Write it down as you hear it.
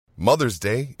Mother's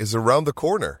Day is around the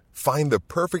corner. Find the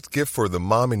perfect gift for the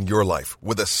mom in your life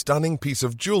with a stunning piece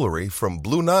of jewelry from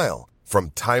Blue Nile.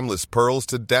 From timeless pearls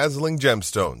to dazzling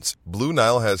gemstones, Blue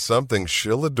Nile has something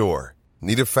she'll adore.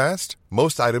 Need it fast?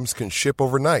 Most items can ship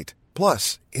overnight.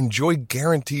 Plus, enjoy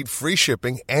guaranteed free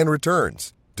shipping and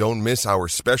returns. Don't miss our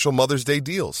special Mother's Day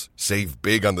deals. Save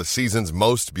big on the season's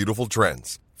most beautiful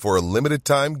trends. For a limited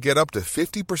time, get up to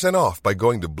 50% off by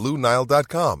going to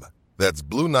BlueNile.com. That's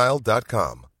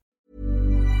BlueNile.com.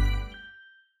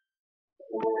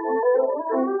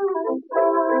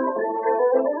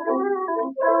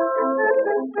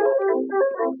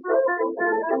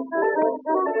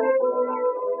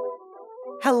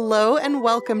 Hello and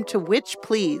welcome to Witch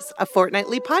Please, a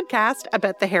fortnightly podcast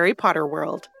about the Harry Potter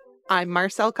world. I'm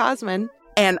Marcelle Cosman.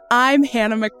 And I'm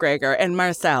Hannah McGregor. And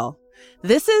Marcelle,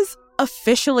 this is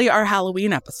officially our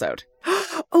Halloween episode.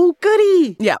 Oh,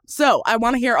 goody! Yeah, so I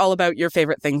want to hear all about your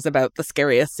favorite things about the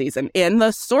scariest season in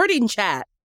the sorting chat.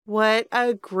 What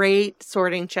a great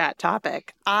sorting chat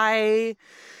topic. I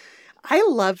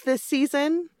love this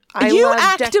season. You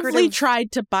actively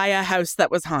tried to buy a house that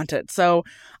was haunted, so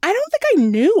I don't think I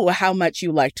knew how much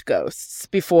you liked ghosts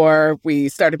before we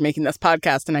started making this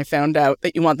podcast, and I found out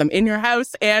that you want them in your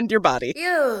house and your body.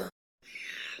 Ew.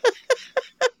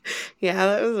 Yeah,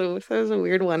 that was a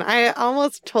weird one. I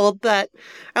almost told that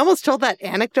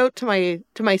anecdote to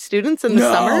my students in the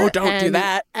summer. No, don't do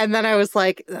that. And then I was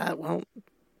like, well,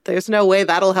 there's no way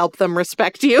that'll help them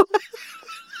respect you.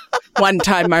 One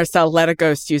time, Marcelle let a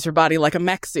ghost use her body like a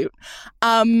mech suit.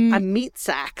 A meat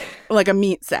sack. Like a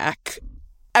meat sack.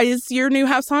 Is your new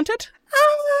house haunted?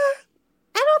 I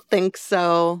don't think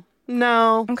so.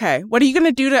 No. Okay. What are you going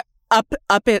to do to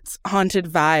up its haunted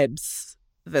vibes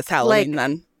this Halloween,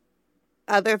 then?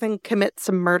 Other than commit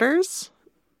some murders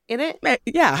in it?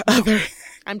 Yeah.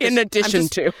 I'm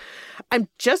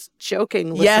just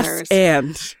joking,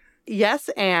 listeners. Yes,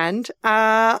 and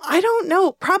I don't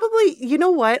know. Probably, you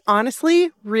know what? Honestly,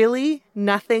 really,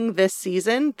 nothing this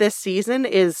season. This season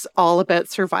is all about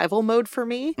survival mode for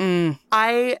me.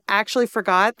 I actually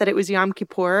forgot that it was Yom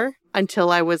Kippur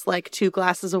until I was like 2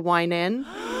 glasses of wine in.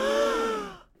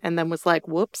 And then was like,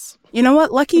 whoops. You know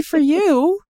what? Lucky for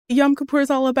you, Yom Kippur is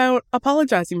all about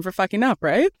apologizing for fucking up,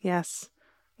 right? Yes.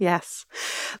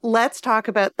 Let's talk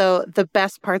about, though, the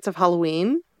best parts of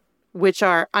Halloween, which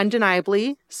are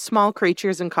undeniably small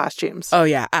creatures and costumes. Oh,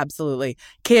 yeah, absolutely.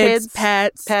 Kids,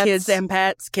 pets, kids and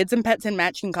pets in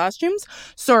matching costumes.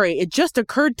 Sorry, it just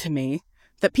occurred to me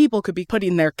that people could be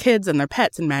putting their kids and their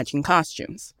pets in matching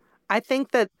costumes. I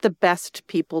think that the best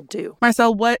people do.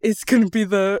 Marcelle, what is going to be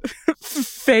the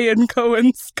Faye and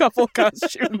Cohen's couple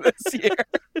costume this year?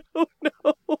 Oh,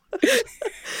 no.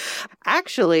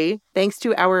 Actually, thanks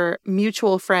to our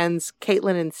mutual friends,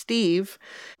 Caitlin and Steve,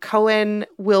 Cohen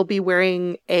will be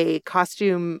wearing a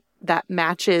costume that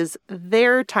matches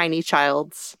their tiny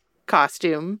child's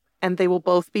costume, and they will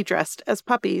both be dressed as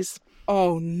puppies.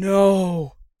 Oh,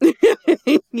 no.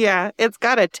 Yeah, it's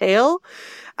got a tail.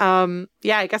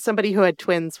 Yeah, I guess somebody who had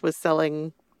twins was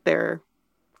selling their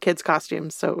kids'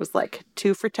 costumes, so it was like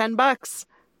 2 for $10.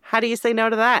 How do you say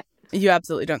no to that? You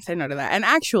absolutely don't say no to that. And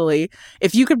actually,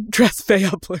 if you could dress Faye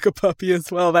up like a puppy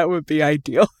as well, that would be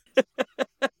ideal.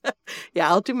 Yeah,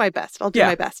 I'll do my best.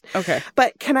 My best. Okay.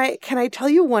 But can I tell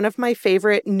you one of my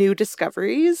favorite new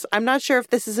discoveries? I'm not sure if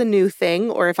this is a new thing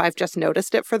or if I've just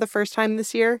noticed it for the first time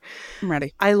this year. I'm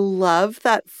ready. I love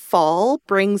that fall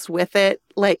brings with it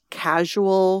like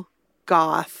casual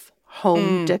goth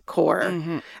home decor.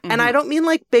 And I don't mean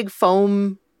like big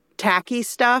foam tacky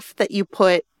stuff that you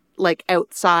put like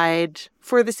outside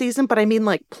for the season, but I mean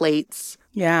like plates.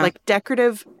 Yeah. Like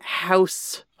decorative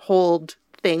household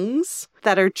things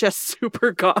that are just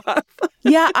super goth.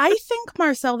 Yeah, I think,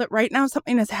 Marcelle, that right now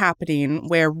something is happening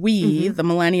where we, the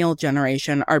millennial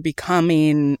generation, are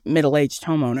becoming middle-aged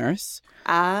homeowners.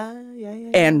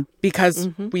 Yeah. And because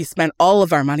we spent all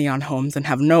of our money on homes and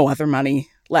have no other money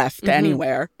left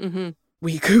anywhere,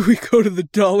 we go to the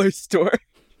dollar store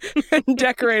and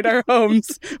decorate our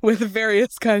homes with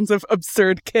various kinds of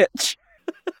absurd kitsch.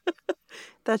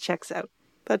 That checks out.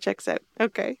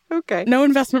 Okay. No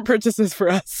investment purchases for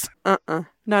us.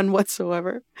 None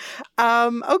whatsoever.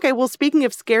 Okay, well, speaking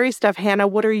of scary stuff, Hannah,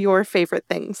 what are your favorite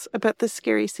things about this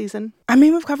scary season? I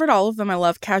mean, we've covered all of them. I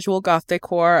love casual goth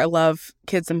decor. I love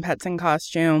kids and pets in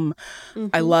costume.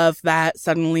 I love that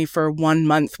suddenly for 1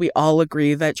 month, we all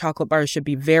agree that chocolate bars should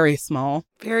be very small.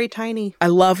 Very tiny. I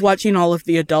love watching all of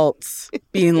the adults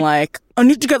being like, I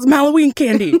need to get some Halloween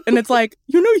candy. And it's like,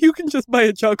 you can just buy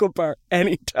a chocolate bar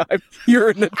anytime you're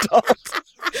an adult.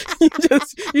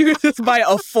 You can just buy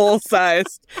a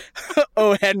full-sized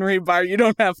O. Henry bar. You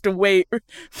don't have to wait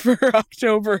for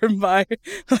October and buy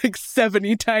like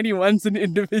 70 tiny ones an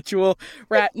individual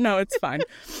rat. No, it's fine.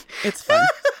 It's fine.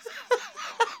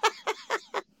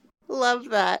 Love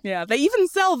that. Yeah, they even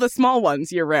sell the small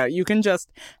ones year round. You can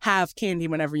just have candy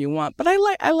whenever you want. But I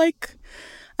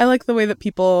like the way that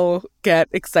people get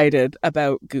excited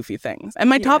about goofy things. And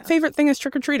my top favorite thing is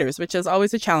trick-or-treaters, which is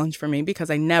always a challenge for me because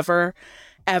I never,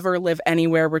 ever live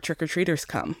anywhere where trick-or-treaters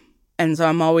come. And so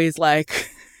I'm always like,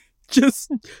 just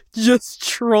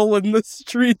trolling the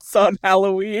streets on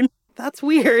Halloween. That's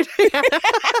weird.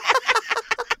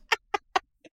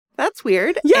 That's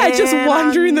weird. Yeah, just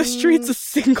wandering the streets, a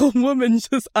single woman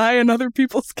just eyeing other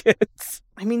people's kids.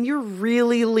 I mean, you're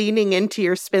really leaning into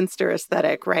your spinster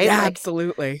aesthetic, right? Yeah,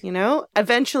 absolutely.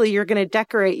 Eventually you're going to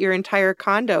decorate your entire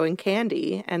condo in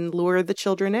candy and lure the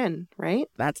children in, right?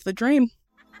 That's the dream.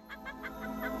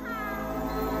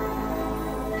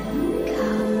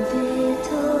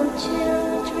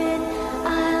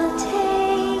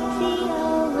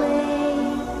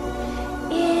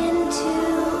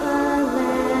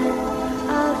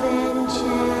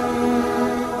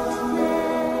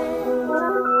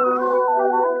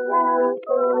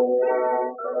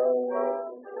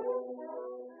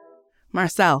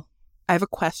 Marcel, I have a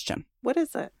question. What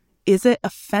is it? Is it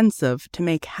offensive to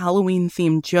make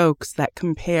Halloween-themed jokes that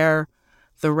compare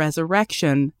the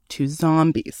resurrection to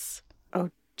zombies? Oh,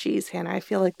 geez, Hannah, I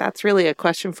feel like that's really a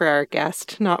question for our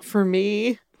guest, not for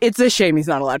me. It's a shame he's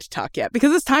not allowed to talk yet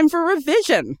because it's time for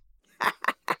revision.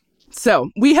 So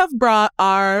we have brought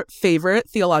our favorite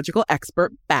theological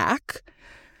expert back.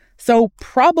 So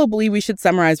probably we should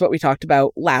summarize what we talked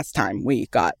about last time we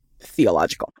got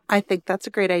theological. I think that's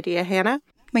a great idea, Hannah.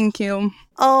 Thank you.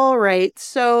 All right.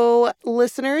 So,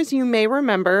 listeners, you may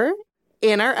remember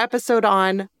in our episode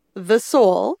on the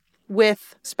soul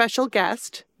with special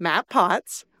guest Matt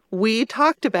Potts, we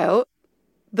talked about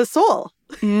the soul.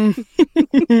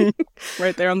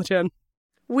 Right there on the chin.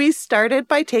 We started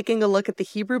by taking a look at the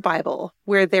Hebrew Bible,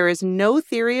 where there is no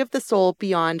theory of the soul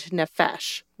beyond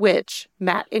nephesh, which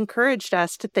Matt encouraged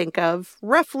us to think of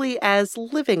roughly as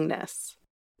livingness.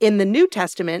 In the New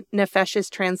Testament, nephesh is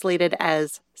translated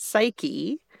as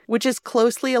psyche, which is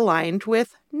closely aligned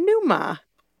with pneuma,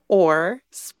 or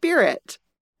spirit.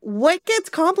 What gets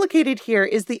complicated here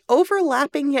is the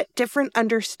overlapping yet different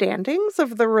understandings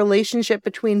of the relationship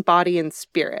between body and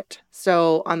spirit.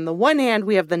 So on the one hand,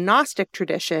 we have the Gnostic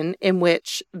tradition in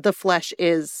which the flesh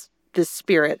is the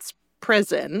spirit's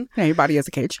prison. Yeah, your body is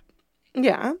a cage.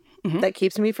 Yeah, that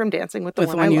keeps me from dancing with the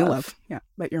one I you love. love. Yeah,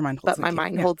 but your mind holds the key. But my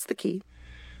mind holds the key.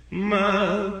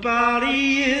 My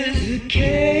body is a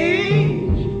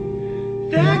cage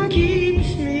that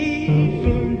keeps me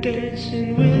from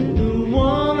dancing with the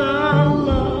one I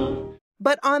love.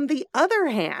 But on the other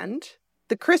hand,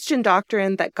 the Christian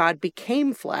doctrine that God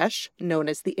became flesh, known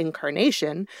as the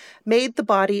Incarnation, made the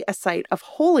body a site of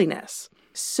holiness.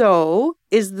 So,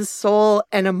 is the soul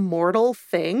an immortal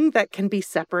thing that can be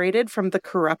separated from the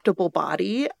corruptible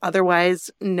body, otherwise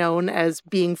known as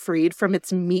being freed from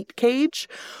its meat cage?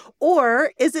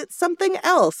 Or is it something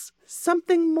else,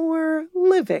 something more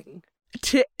living?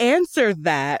 To answer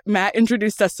that, Matt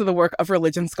introduced us to the work of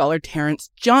religion scholar Terence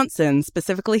Johnson,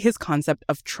 specifically his concept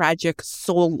of tragic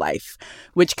soul life,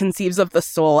 which conceives of the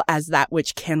soul as that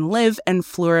which can live and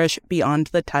flourish beyond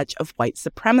the touch of white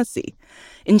supremacy.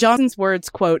 In Johnson's words,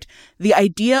 quote, "The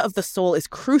idea of the soul is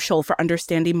crucial for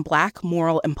understanding Black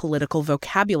moral and political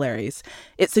vocabularies.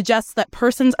 It suggests that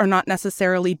persons are not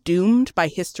necessarily doomed by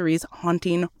history's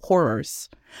haunting horrors.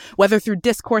 Whether through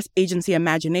discourse, agency,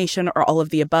 imagination, or all of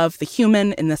the above, the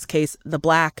human, in this case, the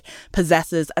Black,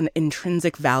 possesses an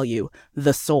intrinsic value,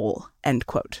 the soul," end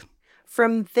quote.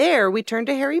 From there, we turn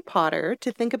to Harry Potter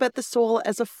to think about the soul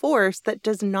as a force that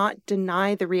does not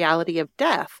deny the reality of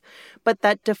death, but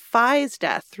that defies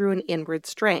death through an inward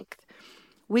strength.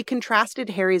 We contrasted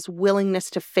Harry's willingness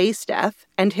to face death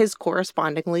and his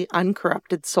correspondingly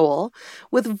uncorrupted soul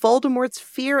with Voldemort's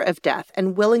fear of death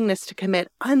and willingness to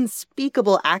commit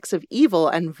unspeakable acts of evil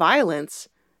and violence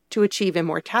to achieve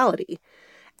immortality.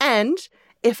 And,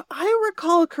 if I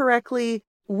recall correctly,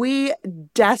 we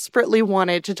desperately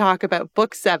wanted to talk about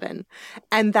Book 7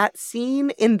 and that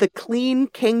scene in the Clean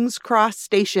King's Cross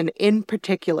station in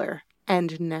particular.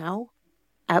 And now,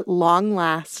 at long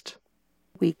last,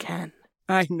 we can.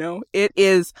 I know. It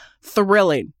is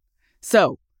thrilling.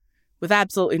 So, with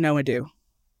absolutely no ado,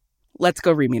 let's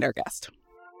go re-meet our guest.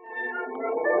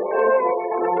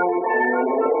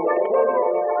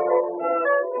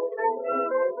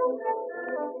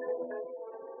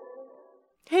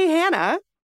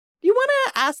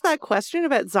 ask that question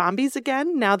about zombies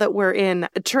again now that we're in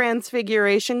a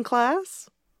transfiguration class?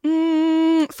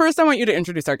 First, I want you to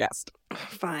introduce our guest.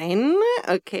 Fine.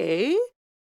 Okay.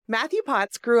 Matthew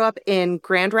Potts grew up in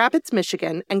Grand Rapids,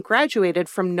 Michigan, and graduated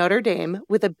from Notre Dame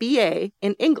with a BA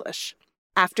in English.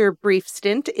 After a brief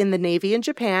stint in the Navy in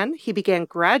Japan, he began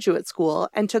graduate school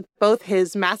and took both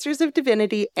his Master's of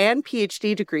Divinity and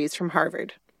PhD degrees from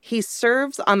Harvard. He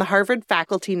serves on the Harvard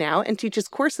faculty now and teaches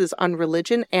courses on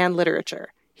religion and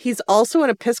literature. He's also an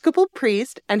Episcopal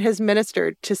priest and has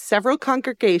ministered to several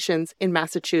congregations in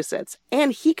Massachusetts,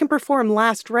 and he can perform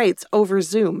last rites over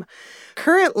Zoom.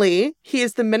 Currently, he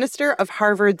is the minister of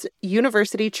Harvard's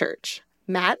University Church.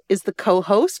 Matt is the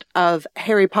co-host of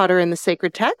Harry Potter and the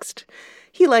Sacred Text.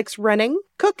 He likes running,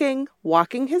 cooking,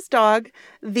 walking his dog,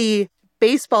 the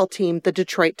baseball team, the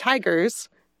Detroit Tigers,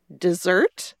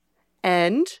 dessert,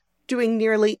 and doing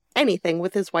nearly anything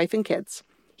with his wife and kids.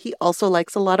 He also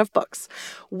likes a lot of books.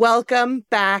 Welcome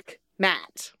back,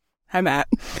 Matt. Hi, Matt.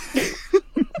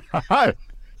 Hi.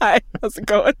 Hi. How's it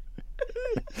going?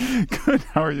 Good.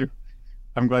 How are you?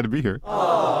 I'm glad to be here.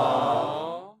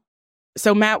 Aww.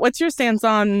 So, Matt, what's your stance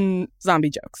on zombie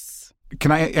jokes?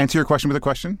 Can I answer your question with a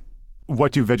question?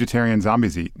 What do vegetarian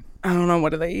zombies eat? I don't know.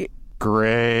 What do they eat?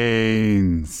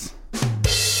 Grains.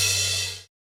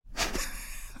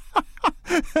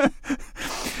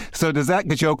 So does that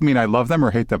joke mean I love them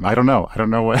or hate them? I don't know. I don't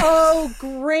know what. Oh,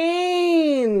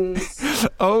 grains.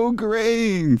 Oh,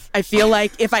 grains. I feel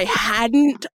like if I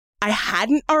hadn't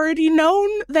already known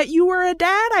that you were a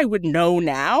dad, I would know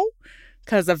now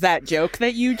because of that joke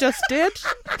that you just did.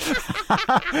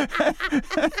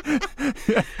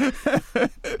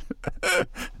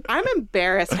 I'm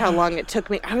embarrassed how long it took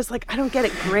me. I was like, I don't get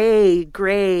it.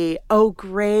 Gray. Oh,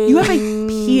 gray. You have a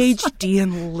PhD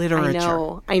in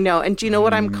literature. I know. And do you know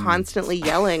what I'm constantly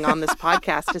yelling on this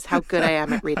podcast is how good I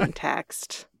am at reading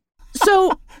text.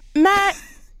 So, Matt,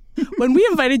 when we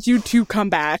invited you to come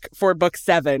back for book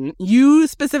 7, you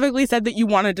specifically said that you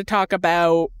wanted to talk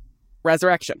about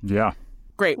resurrection. Yeah.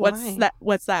 Great.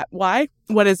 What's that? Why?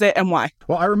 What is it and why?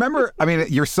 Well, I remember,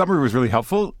 your summary was really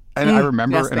helpful. And I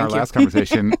remember in our last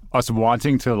conversation, us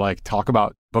wanting to talk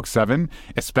about book 7,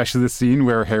 especially the scene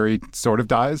where Harry sort of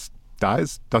dies,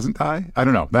 doesn't die. I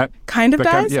don't know. That kind of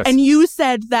dies. Yes. And you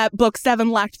said that book 7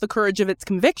 lacked the courage of its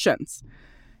convictions.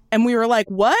 And we were like,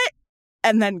 what?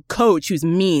 And then Coach, who's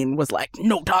mean, was like,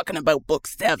 no talking about book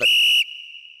 7.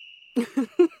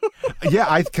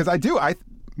 Yeah, because I do.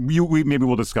 We maybe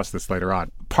we'll discuss this later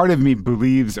on. Part of me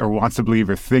believes or wants to believe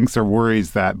or thinks or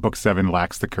worries that book 7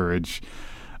 lacks the courage.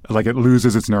 Like it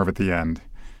loses its nerve at the end.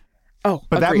 Oh,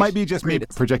 but that might be just me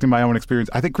projecting my own experience.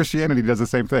 I think Christianity does the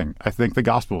same thing. I think the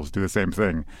Gospels do the same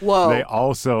thing. Whoa. They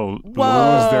also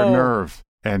lose their nerve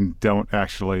and don't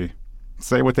actually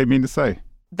say what they mean to say.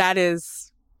 That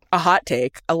is a hot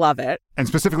take. I love it. And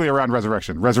specifically around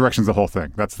resurrection. Resurrection's the whole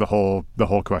thing. That's the whole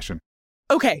question.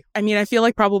 Okay. I feel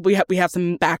like probably we have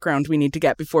some background we need to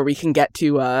get before we can get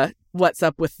to what's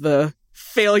up with the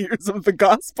failures of the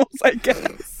Gospels, I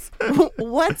guess.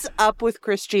 What's up with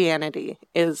Christianity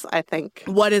is, I think.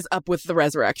 What is up with the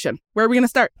resurrection? Where are we going to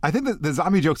start? I think that the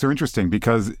zombie jokes are interesting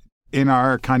because in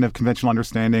our kind of conventional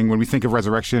understanding, when we think of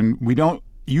resurrection, we don't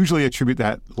usually attribute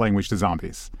that language to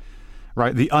zombies,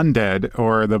 right? The undead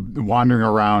or the wandering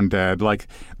around dead,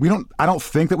 I don't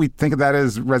think that we think of that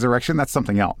as resurrection. That's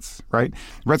something else, right?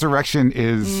 Resurrection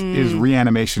is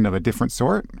reanimation of a different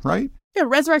sort, right? Yeah,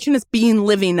 resurrection is being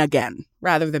living again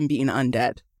rather than being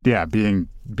undead. Yeah, being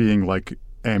like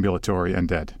ambulatory and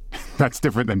dead. That's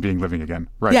different than being living again,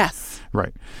 right? Yes.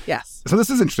 Right. Yes. So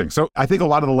this is interesting. So I think a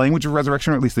lot of the language of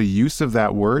resurrection, or at least the use of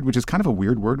that word, which is kind of a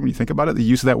weird word when you think about it, the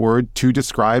use of that word to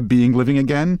describe being living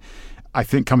again, I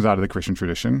think comes out of the Christian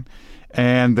tradition.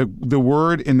 And the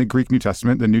word in the Greek New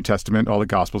Testament, the New Testament, all the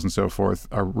Gospels and so forth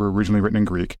were originally written in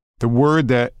Greek. The word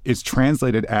that is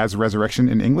translated as resurrection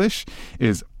in English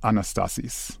is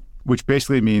anastasis, which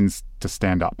basically means to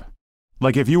stand up.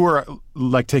 Like if you were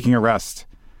taking a rest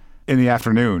in the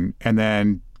afternoon and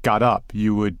then got up,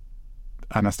 you would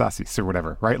anastasis or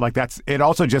whatever, right? It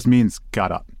also just means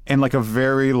got up. In a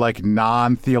very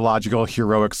non-theological,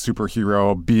 heroic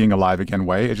superhero being alive again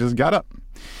way, it just got up.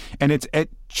 And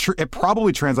it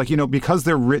probably translates, because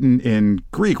they're written in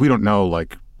Greek, we don't know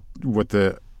what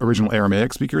the original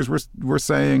Aramaic speakers were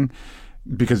saying,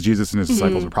 because Jesus and his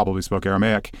disciples probably spoke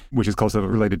Aramaic, which is closely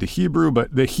related to Hebrew.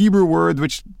 But the Hebrew word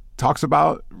which talks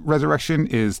about resurrection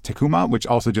is tekuma, which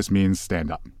also just means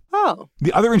stand up. Oh.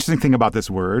 The other interesting thing about this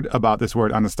word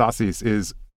anastasis,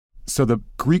 is so the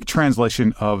Greek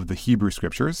translation of the Hebrew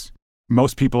scriptures,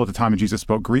 most people at the time of Jesus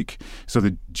spoke Greek, so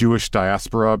the Jewish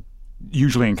diaspora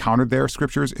usually encountered their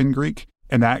scriptures in Greek.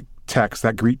 And that text,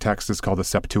 that Greek text, is called the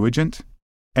Septuagint.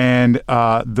 And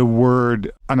the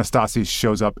word anastasis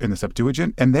shows up in the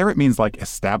Septuagint. And there it means like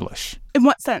establish. In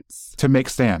what sense? To make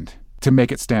stand, to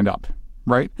make it stand up,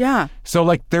 right? Yeah. So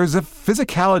like there's a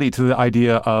physicality to the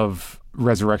idea of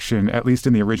resurrection, at least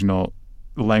in the original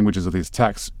languages of these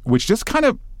texts, which just kind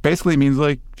of basically means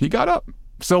like he got up.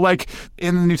 So like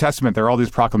in the New Testament, there are all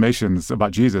these proclamations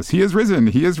about Jesus. He is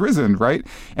risen, right?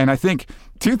 And I think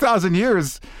 2,000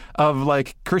 years of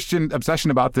like Christian obsession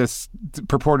about this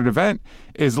purported event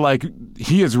is like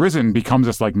he is risen becomes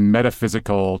this like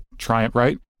metaphysical triumph,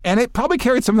 right? And it probably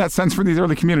carried some of that sense from these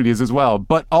early communities as well.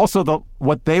 But also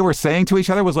what they were saying to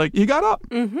each other was like, he got up.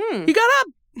 Mm-hmm. He got up.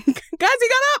 Guys, he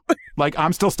got up. Like,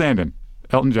 I'm still standing.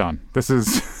 Elton John. This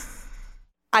is...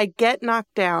 I get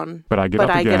knocked down, but I get up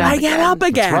again. I get up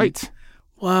again. That's right.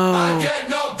 Whoa. I get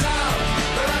knocked down,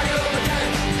 but I get up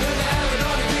again. You're never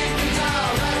gonna keep me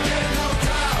down. I get knocked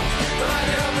down, but I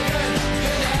get up again.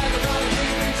 You're never gonna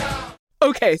keep me down.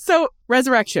 Okay, so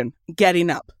resurrection, getting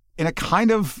up. In a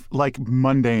kind of like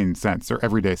mundane sense or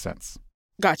everyday sense.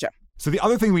 Gotcha. So the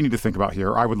other thing we need to think about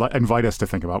here, I would invite us to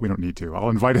think about, we don't need to, I'll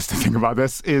invite us to think about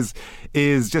this, is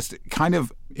just kind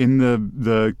of in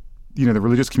the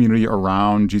religious community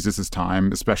around Jesus'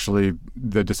 time, especially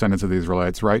the descendants of the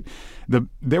Israelites, right?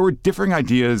 There were differing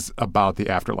ideas about the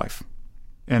afterlife.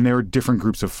 And there were different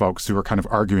groups of folks who were kind of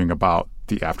arguing about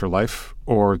the afterlife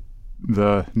or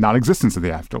the non-existence of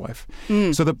the afterlife.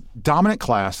 So the dominant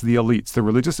class, the elites, the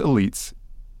religious elites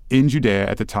in Judea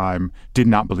at the time did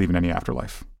not believe in any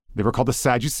afterlife. They were called the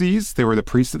Sadducees. They were the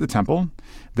priests at the temple.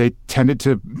 They tended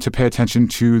to pay attention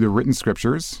to the written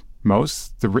scriptures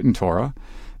most, the written Torah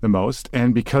the most.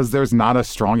 And because there's not a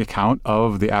strong account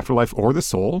of the afterlife or the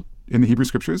soul in the Hebrew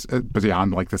scriptures,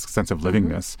 beyond like this sense of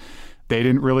livingness, they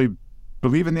didn't really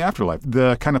believe in the afterlife.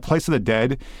 The kind of place of the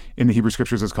dead in the Hebrew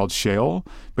scriptures is called Sheol,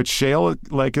 but Sheol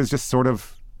like is just sort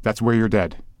of, that's where you're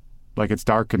dead. Like it's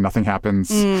dark and nothing happens,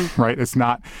 right? There's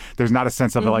not a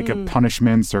sense of like a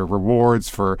punishments or rewards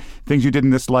for things you did in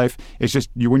this life. It's just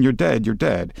when you're dead, you're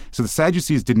dead. So the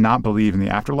Sadducees did not believe in the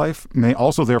afterlife, and they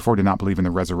also therefore did not believe in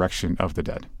the resurrection of the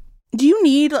dead. Do you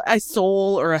need a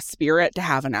soul or a spirit to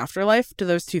have an afterlife? Do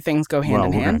those two things go hand in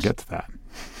hand? Well, we're going to get to that.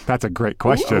 That's a great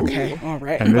question. Ooh, okay, all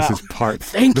right. And this is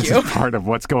part of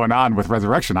what's going on with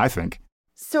resurrection, I think.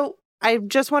 So I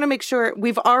just want to make sure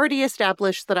we've already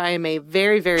established that I am a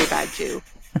very, very bad Jew,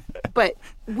 but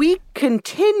we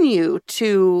continue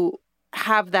to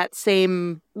have that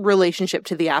same relationship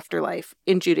to the afterlife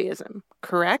in Judaism,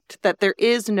 correct? That there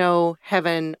is no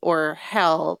heaven or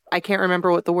hell. I can't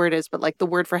remember what the word is, but like the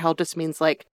word for hell just means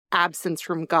like absence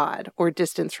from God or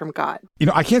distance from God. You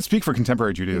know, I can't speak for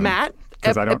contemporary Judaism. Matt,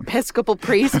 I don't... Episcopal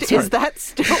priest, is that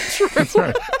still true? That's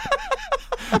right.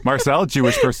 Marcel,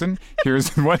 Jewish person, here's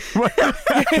what...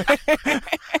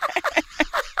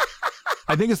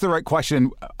 I think it's the right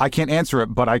question. I can't answer it,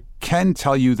 but I can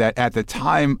tell you that at the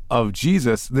time of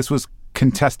Jesus, this was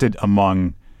contested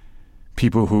among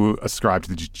people who ascribed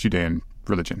to the Judean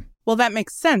religion. Well, that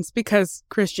makes sense because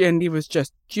Christianity was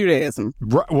just Judaism.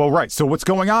 Right. So what's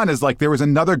going on is like there was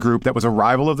another group that was a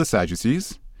rival of the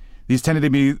Sadducees. These tended to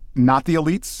be not the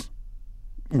elites,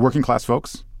 working class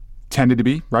folks. Tended to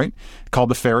be, right? Called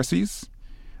the Pharisees.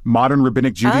 Modern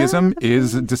rabbinic Judaism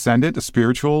is a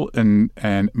spiritual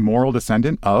and moral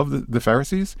descendant of the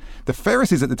Pharisees. The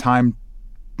Pharisees at the time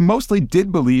mostly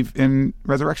did believe in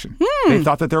resurrection. They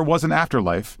thought that there was an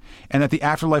afterlife and that the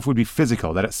afterlife would be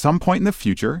physical, that at some point in the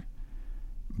future,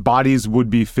 bodies would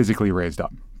be physically raised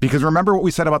up. Because remember what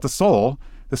we said about the soul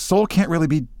can't really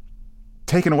be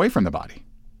taken away from the body.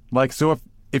 Like, so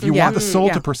if you want the soul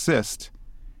to persist,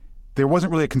 there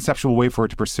wasn't really a conceptual way for it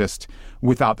to persist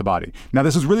without the body. Now,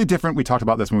 this is really different. We talked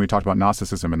about this when we talked about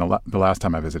Gnosticism the last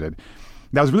time I visited.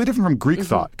 That was really different from Greek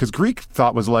thought, because Greek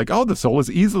thought was like, oh, the soul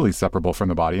is easily separable from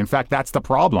the body. In fact, that's the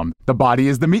problem. The body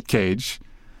is the meat cage.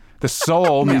 The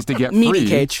soul needs to get free. Meaty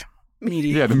cage. The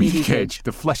meaty cage,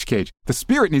 the flesh cage. The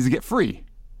spirit needs to get free,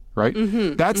 right?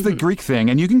 That's the Greek thing.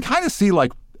 And you can kind of see,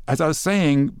 like, as I was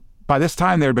saying, by this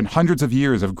time there had been hundreds of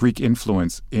years of Greek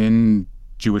influence in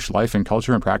Jewish life and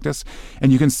culture and practice.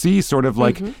 And you can see sort of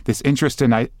like this interest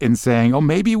in saying, oh,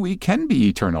 maybe we can be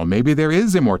eternal. Maybe there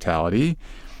is immortality.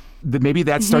 Maybe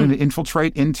that's starting to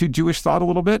infiltrate into Jewish thought a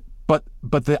little bit. But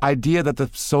the idea that the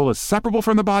soul is separable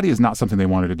from the body is not something they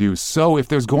wanted to do. So if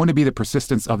there's going to be the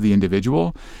persistence of the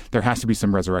individual, there has to be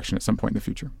some resurrection at some point in the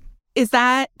future. Is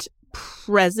that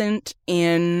present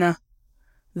in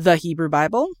the Hebrew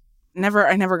Bible?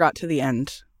 I never got to the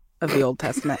end of the Old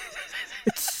Testament.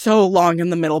 It's so long,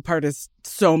 and the middle part is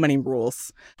so many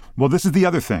rules. Well, this is the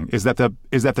other thing, is that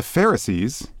the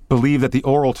Pharisees believe that the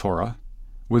oral Torah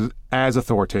was as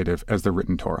authoritative as the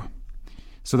written Torah.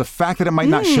 So the fact that it might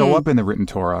not show up in the written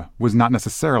Torah was not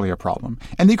necessarily a problem.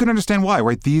 And you can understand why,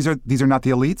 right? These are not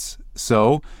the elites,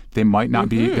 so they might not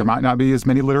be, there might not be as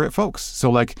many literate folks.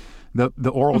 So like the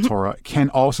oral Torah can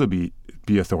also be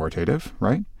authoritative,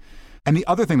 right? And the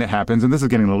other thing that happens, and this is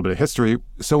getting a little bit of history,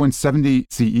 so in 70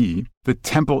 CE, the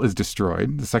temple is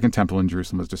destroyed, the second temple in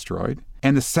Jerusalem is destroyed,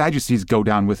 and the Sadducees go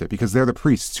down with it because they're the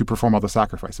priests who perform all the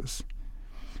sacrifices.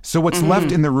 So what's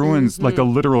left in the ruins, like the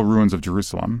literal ruins of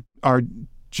Jerusalem, are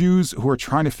Jews who are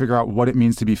trying to figure out what it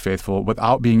means to be faithful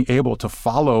without being able to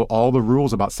follow all the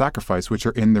rules about sacrifice, which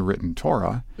are in the written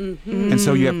Torah. And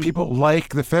so you have people like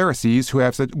the Pharisees who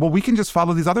have said, well, we can just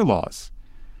follow these other laws.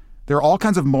 There are all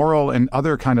kinds of moral and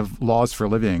other kind of laws for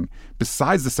living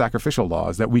besides the sacrificial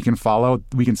laws that we can follow.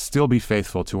 We can still be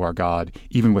faithful to our God,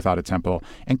 even without a temple.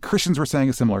 And Christians were saying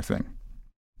a similar thing.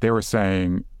 They were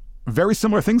saying very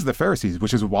similar things to the Pharisees,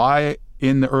 which is why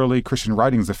in the early Christian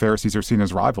writings, the Pharisees are seen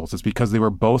as rivals. It's because they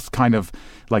were both kind of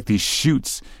like these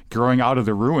shoots growing out of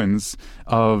the ruins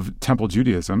of temple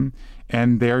Judaism,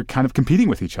 and they're kind of competing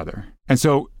with each other. And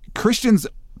so Christians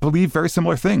believe very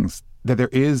similar things, that there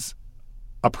is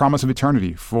a promise of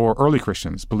eternity for early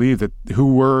Christians, believe that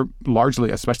who were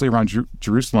largely, especially around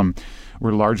Jerusalem,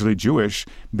 were largely Jewish.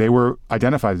 They were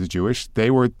identified as Jewish. They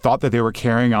were thought that they were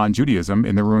carrying on Judaism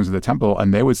in the ruins of the temple,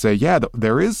 and they would say, yeah,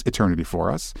 there is eternity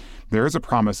for us. There is a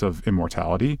promise of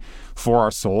immortality for our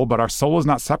soul, but our soul is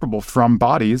not separable from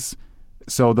bodies,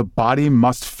 so the body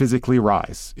must physically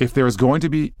rise. If there is going to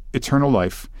be eternal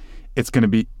life, it's going to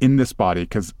be in this body,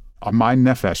 because my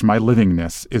nephesh, my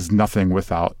livingness, is nothing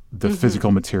without the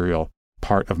physical material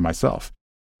part of myself.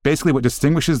 Basically, what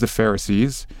distinguishes the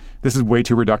Pharisees, this is way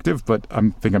too reductive, but I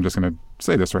think I'm just going to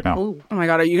say this right now. Oh my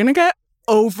God, are you going to get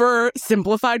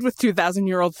oversimplified with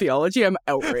 2,000-year-old theology? I'm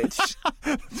outraged.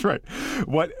 That's right.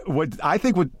 What I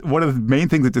think one of the main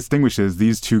things that distinguishes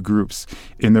these two groups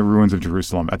in the ruins of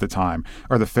Jerusalem at the time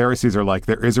are the Pharisees are like,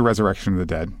 there is a resurrection of the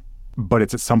dead, but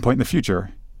it's at some point in the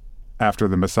future after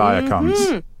the Messiah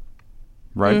comes.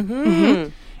 Right?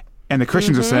 And the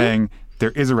Christians are saying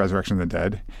there is a resurrection of the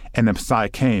dead, and the Messiah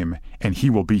came, and he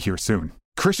will be here soon.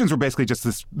 Christians were basically just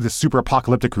this super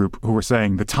apocalyptic group who were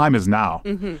saying the time is now.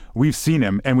 We've seen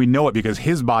him, and we know it because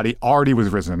his body already was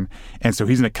risen, and so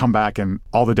he's going to come back, and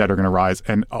all the dead are going to rise,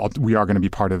 and we are going to be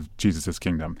part of Jesus'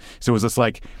 kingdom. So it was this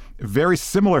like very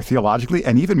similar theologically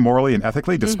and even morally and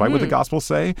ethically, despite what the Gospels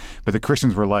say, but the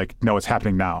Christians were like, no, it's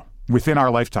happening now, within our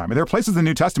lifetime. And there are places in the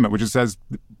New Testament which it says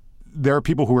there are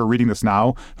people who are reading this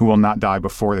now who will not die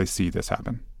before they see this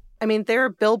happen. I mean, there are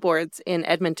billboards in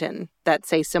Edmonton that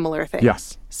say similar things.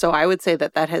 Yes. So I would say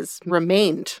that has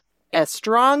remained a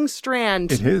strong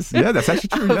strand. It is. Yeah, that's actually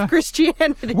true. Of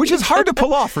Christianity. Which is hard to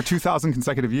pull off for 2,000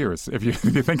 consecutive years, if you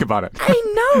think about it.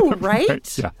 I know,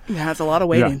 right? Yeah. Yeah, it's a lot of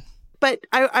waiting. Yeah. But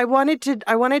I wanted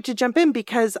to jump in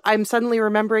because I'm suddenly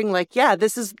remembering, like, yeah,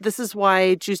 this is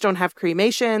why Jews don't have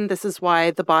cremation. This is why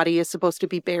the body is supposed to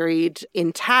be buried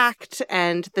intact,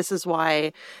 and this is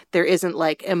why there isn't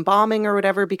like embalming or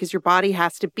whatever, because your body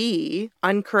has to be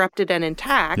uncorrupted and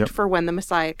intact for when the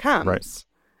Messiah comes. Right.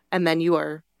 And then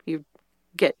you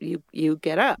get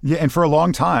up. Yeah, and for a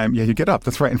long time, you get up.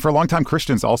 That's right. And for a long time,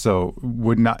 Christians also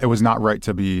it was not right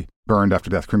to be burned after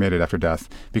death, cremated after death,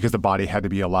 because the body had to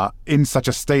be in such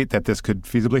a state that this could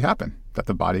feasibly happen, that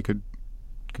the body could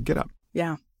get up.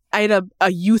 Yeah. I had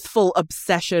a youthful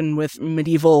obsession with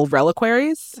medieval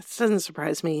reliquaries. This doesn't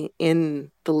surprise me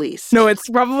in the least. No, it's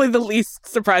probably the least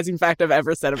surprising fact I've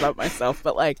ever said about myself.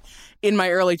 But like in my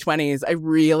early 20s, I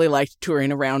really liked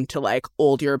touring around to like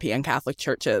old European Catholic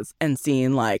churches and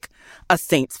seeing like a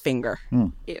saint's finger.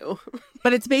 Ew.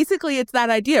 But it's that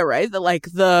idea, right? That like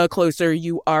the closer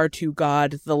you are to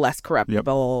God, the less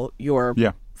corruptible your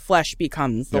flesh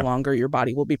becomes, the longer your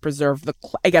body will be preserved.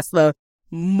 The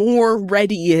more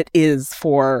ready it is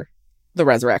for the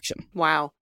resurrection.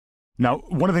 Wow. Now,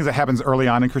 one of the things that happens early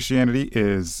on in Christianity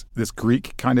is this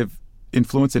Greek kind of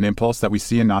influence and impulse that we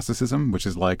see in Gnosticism, which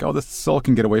is like, oh, the soul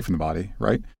can get away from the body,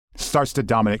 right? Starts to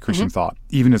dominate Christian thought,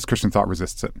 even as Christian thought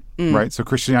resists it, right? So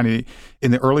Christianity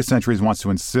in the early centuries wants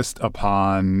to insist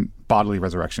upon bodily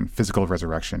resurrection, physical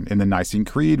resurrection. In the Nicene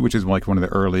Creed, which is like one of the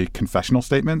early confessional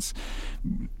statements,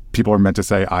 people are meant to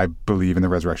say, I believe in the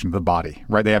resurrection of the body,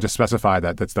 right? They have to specify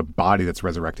that that's the body that's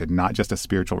resurrected, not just a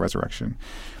spiritual resurrection.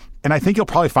 And I think you'll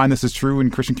probably find this is true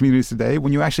in Christian communities today.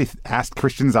 When you actually ask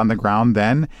Christians on the ground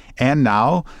then and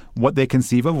now what they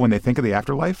conceive of when they think of the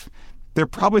afterlife, they're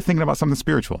probably thinking about something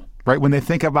spiritual, right? When they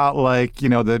think about like,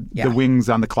 the wings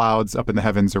on the clouds up in the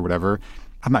heavens or whatever,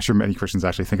 I'm not sure many Christians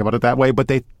actually think about it that way, but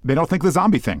they don't think the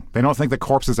zombie thing. They don't think the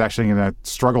corpse is actually going to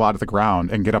struggle out of the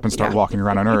ground and get up and start walking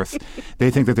around on earth.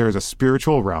 They think that there is a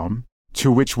spiritual realm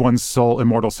to which one's soul,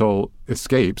 immortal soul,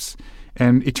 escapes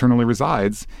and eternally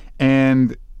resides.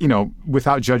 And,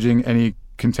 without judging any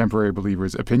contemporary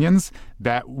believers' opinions,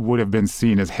 that would have been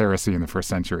seen as heresy in the first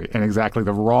century and exactly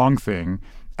the wrong thing,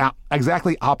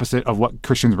 exactly opposite of what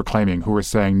Christians were claiming, who were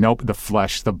saying, nope, the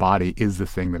flesh, the body is the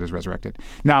thing that is resurrected.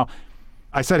 Now,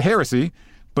 I said heresy,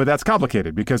 but that's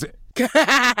complicated because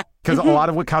a lot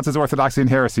of what counts as orthodoxy and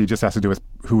heresy just has to do with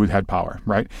who had power,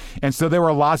 right? And so there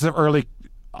were lots of early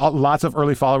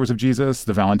followers of Jesus,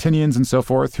 the Valentinians and so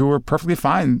forth, who were perfectly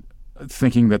fine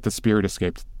thinking that the spirit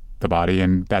escaped the body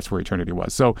and that's where eternity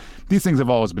was. So these things have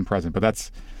always been present, but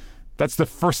that's the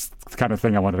first kind of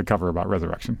thing I wanted to cover about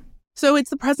resurrection. So it's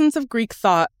the presence of Greek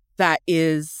thought that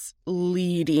is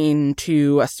leading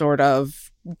to a sort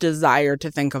of desire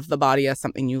to think of the body as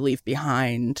something you leave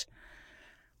behind.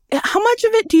 How much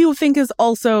of it do you think is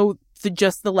also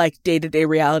just the day-to-day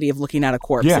reality of looking at a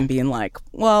corpse and being like,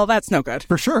 well, that's no good?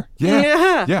 For sure.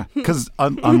 Yeah. Because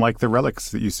unlike the relics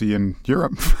that you see in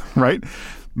Europe, right?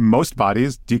 Most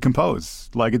bodies decompose.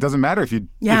 It doesn't matter if you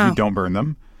don't burn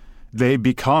them. They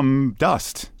become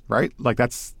dust, right?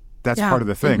 That's part of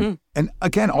the thing. Mm-hmm. And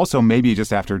again, also maybe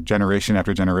just after generation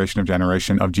after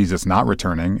generation of Jesus not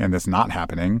returning and this not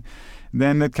happening,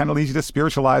 then it kind of leads you to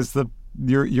spiritualize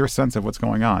your sense of what's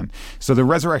going on. So the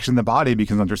resurrection of the body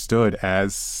becomes understood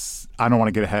as, I don't want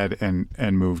to get ahead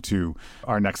and move to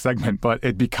our next segment, but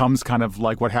it becomes kind of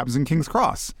like what happens in King's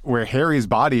Cross, where Harry's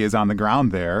body is on the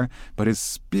ground there, but his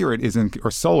spirit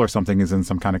or soul or something is in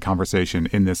some kind of conversation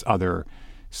in this other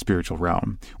spiritual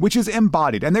realm, which is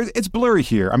embodied. And it's blurry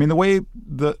here. I mean, the way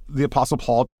the Apostle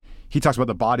Paul, he talks about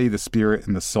the body, the spirit,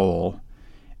 and the soul.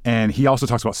 And he also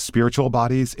talks about spiritual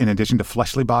bodies in addition to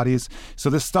fleshly bodies. So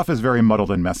this stuff is very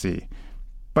muddled and messy.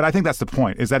 But I think that's the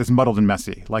point, is that it's muddled and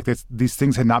messy. These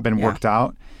things had not been worked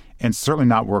out, and certainly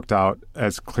not worked out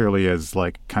as clearly as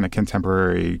kind of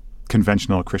contemporary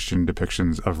conventional Christian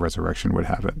depictions of resurrection would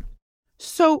have it.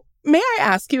 So may I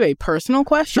ask you a personal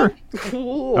question?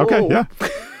 Sure. Okay, yeah.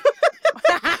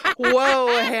 Whoa,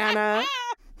 Hannah.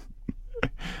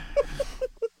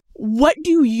 What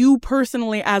do you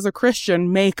personally, as a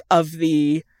Christian, make of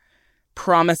the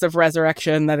promise of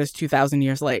resurrection that is 2,000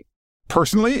 years late?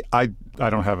 Personally, I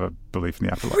don't have a belief in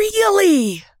the afterlife.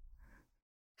 Really?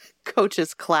 Coach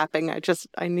is clapping.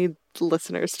 I need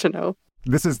listeners to know.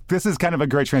 This is kind of a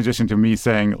great transition to me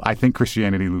saying I think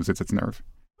Christianity loses its nerve.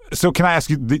 So can I ask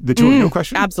you the two of you a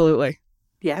question? Absolutely.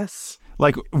 Yes.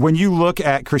 When you look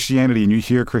at Christianity and you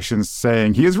hear Christians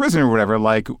saying he is risen or whatever,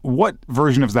 what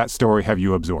version of that story have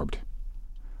you absorbed?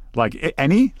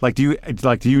 Any? Do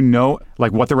you know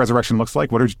what the resurrection looks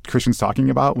like? What are Christians talking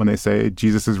about when they say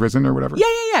Jesus is risen or whatever?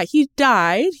 Yeah. He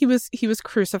died. He was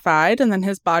crucified, and then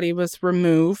his body was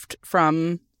removed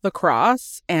from the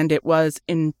cross, and it was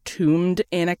entombed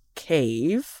in a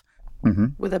cave. Mm-hmm.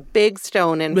 With a big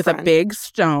stone in front. With a big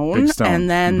stone. And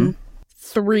then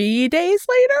 3 days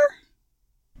later?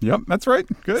 Yep, that's right.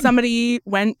 Good. Somebody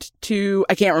went to,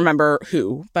 I can't remember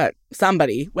who, but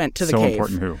somebody went to the cave. So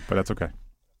important who, but that's okay.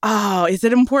 Oh, is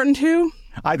it important who?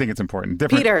 I think it's important.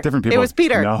 Peter. Different people. It was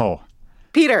Peter. No.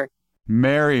 Peter.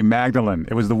 Mary Magdalene.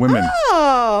 It was the women.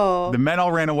 Oh. The men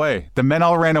all ran away.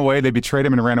 They betrayed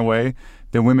him and ran away.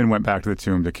 The women went back to the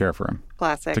tomb to care for him.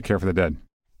 Classic. To care for the dead.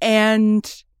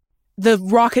 And the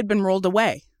rock had been rolled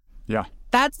away. Yeah.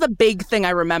 That's the big thing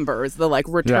I remember is the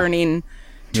returning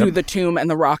to the tomb and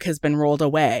the rock has been rolled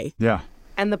away. Yeah.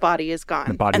 And the body is gone.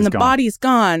 The body's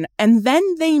gone. And then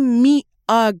they meet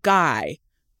a guy.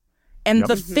 And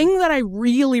the thing that I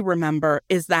really remember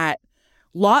is that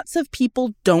lots of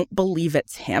people don't believe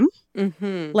it's him.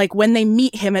 Mm-hmm. When they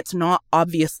meet him, it's not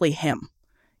obviously him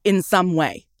in some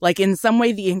way. In some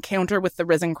way, the encounter with the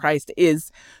risen Christ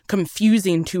is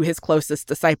confusing to his closest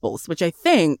disciples, which I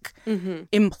think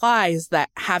implies that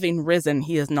having risen,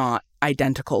 he is not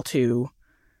identical to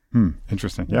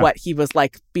interesting. Yeah. what he was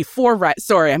like before.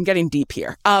 Sorry, I'm getting deep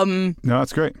here. No,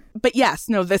 that's great. But yes,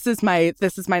 no, this is my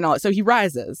knowledge. So he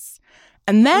rises.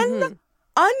 And then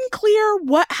unclear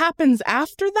what happens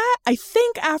after that. I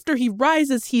think after he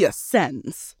rises, he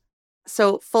ascends.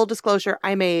 So full disclosure,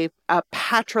 I'm a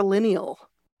patrilineal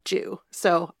Jew.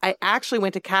 So I actually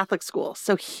went to Catholic school.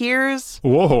 So here's...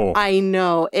 Whoa. I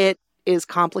know it is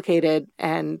complicated,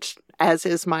 and as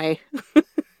is my...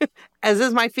 as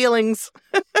is my feelings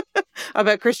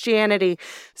about Christianity.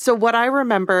 So what I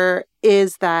remember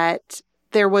is that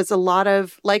there was a lot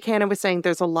of, like Hannah was saying,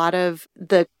 there's a lot of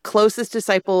the closest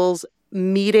disciples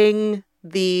meeting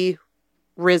the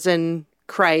risen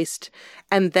Christ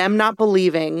and them not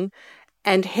believing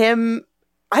and him,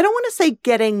 I don't want to say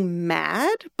getting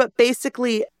mad, but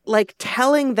basically like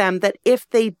telling them that if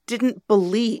they didn't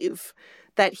believe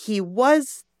that he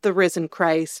was the risen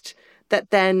Christ, that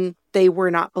then they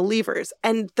were not believers.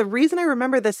 And the reason I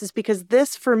remember this is because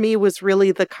this for me was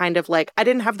really the kind of like, I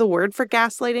didn't have the word for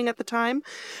gaslighting at the time,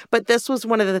 but this was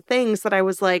one of the things that I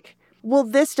was like, well,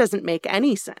 this doesn't make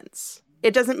any sense.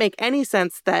 It doesn't make any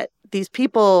sense that these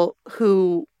people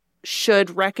who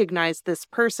should recognize this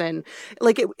person,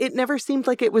 like it never seemed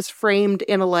like it was framed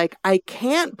in a like, I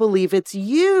can't believe it's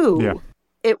you. Yeah.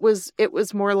 It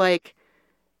was more like,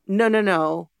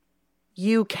 no,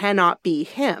 you cannot be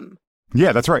him.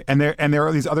 Yeah, that's right. And there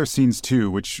are these other scenes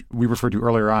too, which we referred to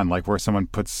earlier on, like where someone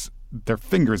puts their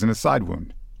fingers in a side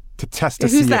wound to test to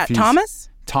see Who's that? if he's... Thomas?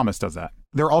 Thomas does that.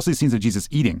 There are also scenes of Jesus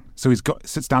eating. So he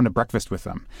sits down to breakfast with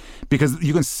them. Because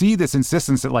you can see this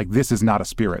insistence that like, this is not a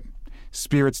spirit.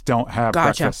 Spirits don't have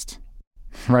breakfast.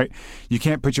 Right? You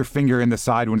can't put your finger in the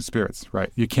side wound of spirits,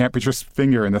 right? You can't put your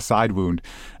finger in the side wound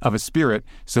of a spirit.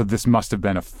 So this must have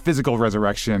been a physical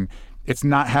resurrection. It's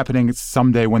not happening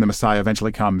someday when the Messiah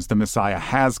eventually comes. The Messiah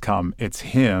has come. It's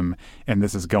him. And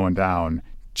this is going down.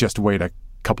 Just wait a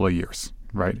couple of years,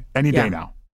 right? Any day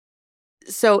now.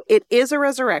 So it is a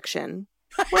resurrection.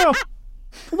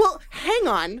 Well, hang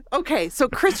on. Okay, so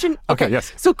Christian... Okay,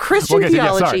 yes. So Christian We'll get to-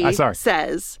 yeah, theology sorry.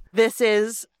 says this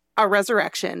is a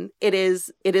resurrection. It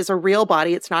is a real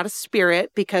body. It's not a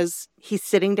spirit because he's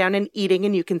sitting down and eating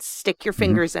and you can stick your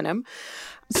fingers in him.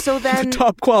 So then... The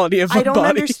top quality of a I don't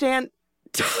body. understand.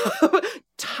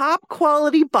 Top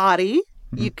quality body.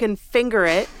 You can finger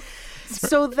it.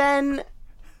 So then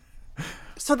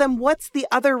what's the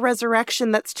other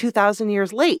resurrection that's 2,000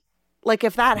 years late? Like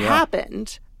if that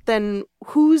happened, then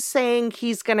who's saying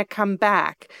he's going to come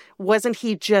back? Wasn't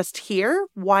he just here?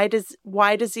 Why does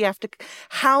he have to?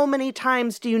 How many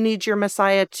times do you need your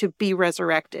Messiah to be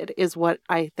resurrected is what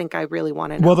I think I really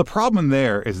want to know. Well, the problem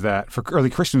there is that for early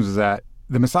Christians is that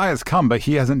the Messiah has come, but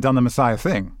he hasn't done the Messiah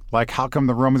thing. Like, how come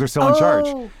the Romans are still in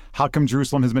charge? How come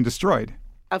Jerusalem has been destroyed?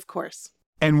 Of course.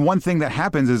 And one thing that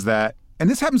happens is that, and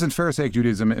this happens in Pharisaic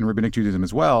Judaism and Rabbinic Judaism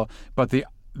as well, but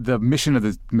the mission of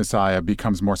the Messiah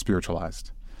becomes more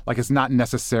spiritualized. Like, it's not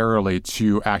necessarily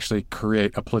to actually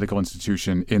create a political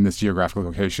institution in this geographical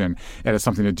location. It has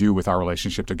something to do with our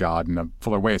relationship to God in a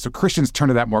fuller way. So Christians turn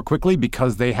to that more quickly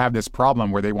because they have this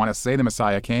problem where they want to say the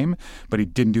Messiah came, but he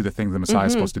didn't do the thing the Messiah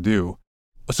is supposed to do.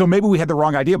 So maybe we had the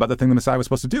wrong idea about the thing the Messiah was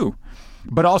supposed to do.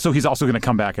 But also, he's also going to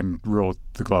come back and rule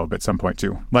the globe at some point,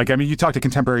 too. Like, I mean, you talk to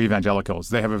contemporary evangelicals,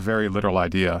 they have a very literal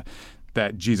idea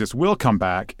that Jesus will come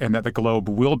back and that the globe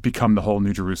will become the whole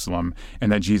New Jerusalem and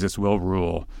that Jesus will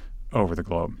rule over the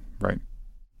globe, right?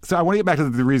 So I want to get back to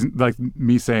the reason, like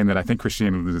me saying that I think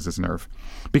Christianity loses its nerve.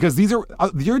 Because these are,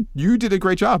 you did a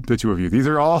great job, the two of you. These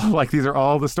are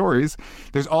all the stories.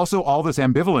 There's also all this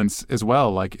ambivalence as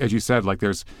well. Like, as you said, like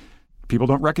people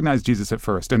don't recognize Jesus at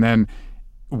first. And then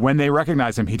when they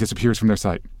recognize him, he disappears from their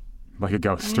sight like a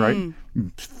ghost, right?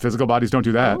 Physical bodies don't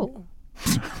do that,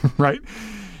 right?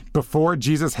 Before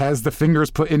Jesus has the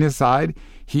fingers put in his side,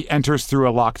 he enters through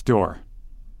a locked door,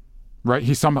 right?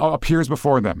 He somehow appears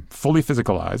before them, fully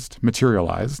physicalized,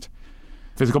 materialized.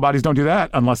 Physical bodies don't do that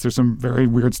unless there's some very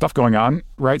weird stuff going on,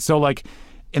 right? So like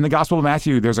in the Gospel of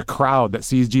Matthew, there's a crowd that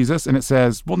sees Jesus and it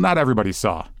says, well, not everybody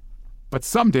saw, but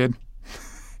some did.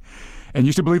 And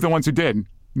you should believe the ones who did.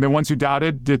 The ones who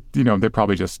doubted, they're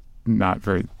probably just not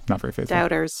very faithful.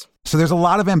 Doubters. So there's a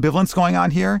lot of ambivalence going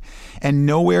on here, and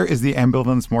nowhere is the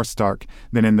ambivalence more stark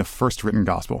than in the first written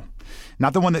gospel.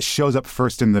 Not the one that shows up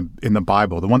first in the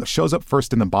Bible. The one that shows up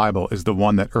first in the Bible is the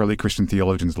one that early Christian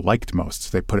theologians liked most.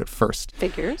 So they put it first.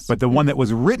 Figures. But the one that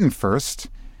was written first,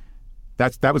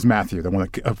 that was Matthew, the one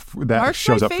that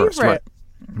shows up first. Right.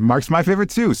 Mark's my favorite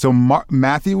too. So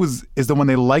Matthew is the one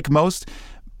they like most.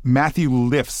 Matthew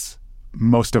lifts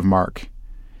most of Mark,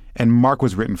 and Mark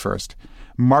was written first.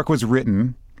 Mark was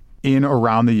written in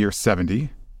around the year 70,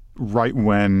 right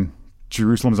when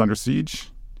Jerusalem is under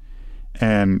siege,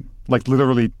 and like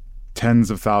literally tens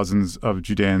of thousands of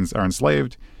Judeans are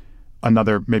enslaved.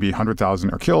 Another maybe 100,000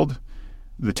 are killed.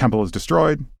 The temple is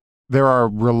destroyed. There are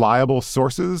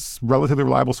relatively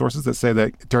reliable sources that say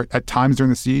that at times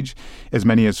during the siege, as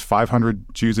many as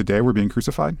 500 Jews a day were being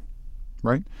crucified,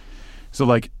 right? So,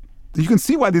 like, you can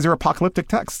see why these are apocalyptic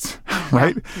texts,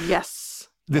 right? Yes.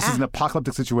 This is an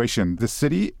apocalyptic situation. The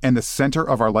city and the center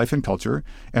of our life and culture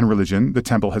and religion, the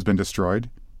temple, has been destroyed.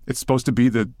 It's supposed to be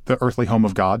the earthly home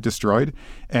of God, destroyed.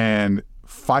 And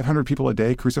 500 people a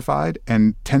day crucified,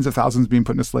 and tens of thousands being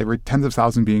put into slavery, tens of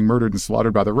thousands being murdered and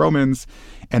slaughtered by the Romans.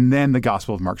 And then the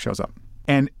Gospel of Mark shows up.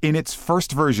 And in its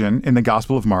first version, in the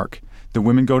Gospel of Mark, the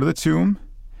women go to the tomb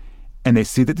and they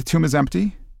see that the tomb is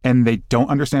empty and they don't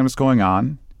understand what's going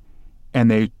on and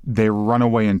they run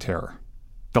away in terror.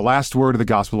 The last word of the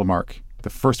Gospel of Mark, the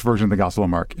first version of the Gospel of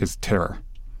Mark, is terror.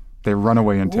 They run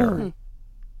away in terror. Ooh.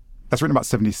 That's written about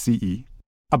 70 CE.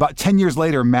 About 10 years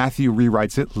later, Matthew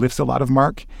rewrites it, lifts a lot of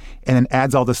Mark, and then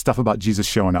adds all this stuff about Jesus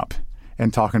showing up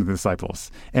and talking to the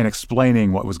disciples and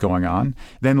explaining what was going on.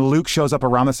 Then Luke shows up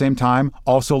around the same time,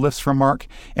 also lifts from Mark,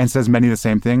 and says many of the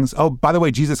same things. Oh, by the way,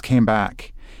 Jesus came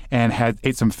back and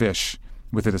ate some fish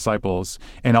with the disciples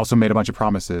and also made a bunch of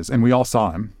promises, and we all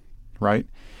saw him, right?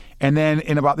 And then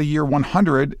in about the year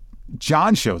 100,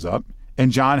 John shows up,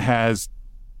 and John has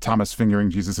Thomas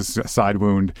fingering Jesus' side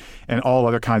wound and all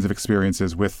other kinds of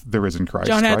experiences with the risen Christ.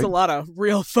 John adds right? a lot of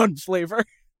real fun flavor.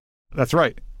 That's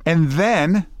right. And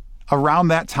then around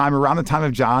the time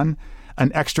of John,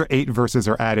 an extra 8 verses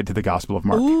are added to the Gospel of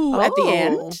Mark. Ooh, at the Oh.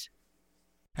 end?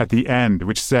 At the end,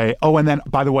 which say, oh, and then,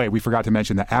 by the way, we forgot to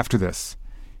mention that after this,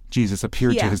 Jesus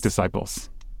appeared to his Yes. disciples.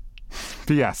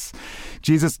 Yes.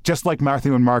 Jesus, just like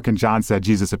Matthew and Mark and John said,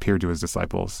 Jesus appeared to his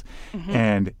disciples.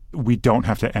 And we don't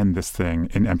have to end this thing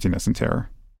in emptiness and terror.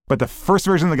 But the first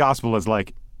version of the gospel is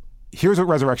like, here's what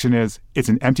resurrection is. It's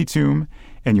an empty tomb,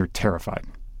 and you're terrified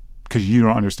because you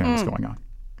don't understand what's going on,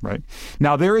 right?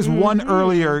 Now, there is one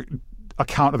earlier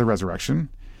account of the resurrection.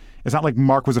 It's not like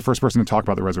Mark was the first person to talk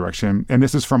about the resurrection. And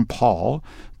this is from Paul.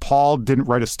 Paul didn't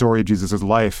write a story of Jesus'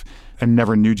 life and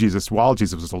never knew Jesus while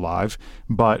Jesus was alive,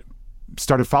 but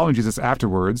started following Jesus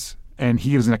afterwards. And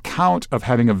he gives an account of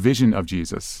having a vision of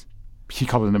Jesus. He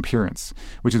called it an appearance,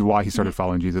 which is why he started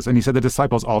following Jesus. And he said the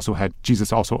disciples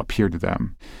Jesus also appeared to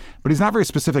them. But he's not very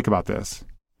specific about this.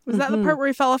 Was that the part where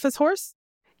he fell off his horse?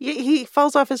 He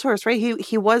falls off his horse, right?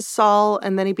 He was Saul,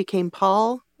 and then he became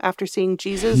Paul after seeing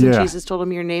Jesus. And Yeah. Jesus told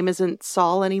him, your name isn't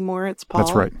Saul anymore, it's Paul.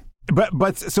 That's right.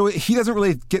 But so he doesn't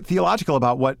really get theological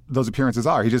about what those appearances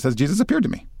are. He just says, Jesus appeared to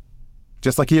me.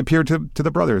 Just like he appeared to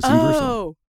the brothers in Jerusalem.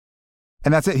 Oh,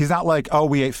 And that's it. He's not like, oh,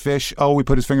 we ate fish. Oh, we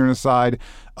put his finger in his side.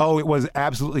 Oh, it was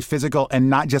absolutely physical and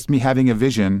not just me having a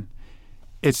vision.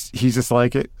 He's just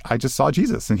like, I just saw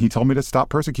Jesus and he told me to stop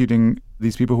persecuting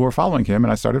these people who are following him.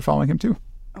 And I started following him too.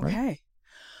 okay.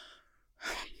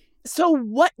 So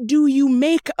what do you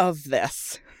make of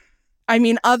this? I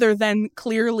mean, other than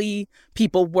clearly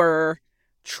people were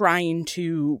trying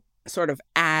to sort of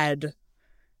add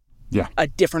a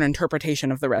different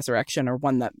interpretation of the resurrection, or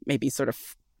one that maybe sort of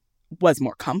was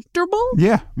more comfortable?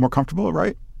 Yeah, more comfortable,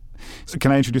 right? So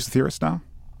can I introduce the theorist now?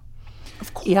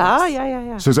 Of course.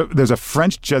 Yeah. So there's a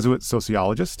French Jesuit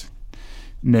sociologist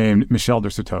named Michel de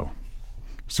Certeau.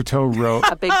 Certeau wrote...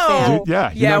 A big fan. Yeah,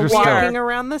 Yeah, you know de we Certeau. are. Walking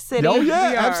around the city. Oh,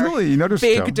 yeah, We are absolutely. You know de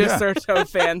Big Certeau. De Yeah. Certeau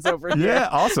fans over here. Yeah,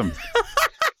 awesome.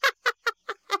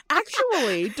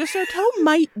 Actually, De Certeau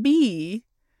might be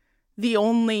the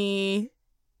only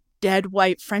dead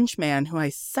white Frenchman who I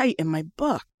cite in my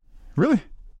book. Really?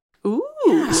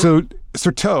 Ooh. So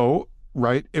Certeau,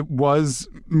 right, it was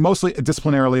mostly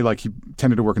disciplinarily, like he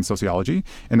tended to work in sociology,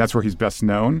 and that's where he's best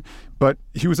known. But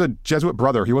he was a Jesuit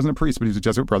brother. He wasn't a priest, but he was a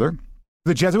Jesuit brother.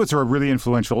 The Jesuits are a really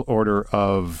influential order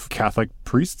of Catholic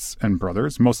priests and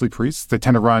brothers, mostly priests. They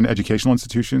tend to run educational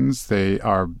institutions. They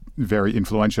are very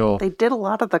influential. They did a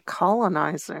lot of the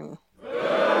colonizing.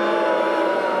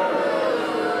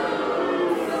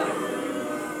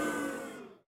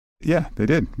 Yeah, they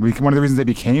did. One of the reasons they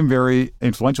became very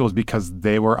influential is because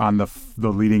they were on the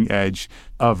leading edge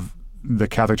of the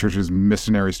Catholic Church's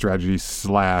missionary strategy /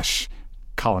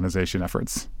 colonization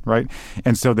efforts, right?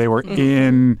 And so they were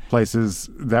in places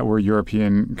that were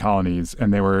European colonies,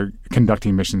 and they were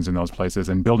conducting missions in those places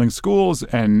and building schools,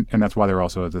 and that's why they were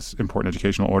also this important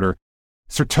educational order.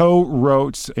 Certeau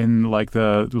wrote in like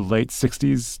the late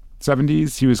 60s,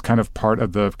 70s. He was kind of part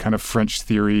of the kind of French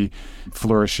theory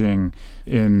flourishing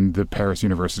in the Paris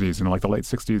universities in like the late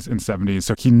 60s and 70s.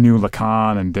 So he knew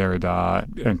Lacan and Derrida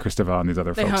and Kristeva and these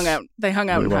other They folks. hung out. They hung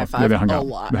out really in well. high five Yeah, they hung a out.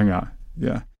 lot. They hung out.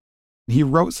 Yeah. He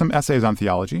wrote some essays on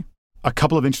theology. A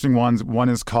couple of interesting ones. One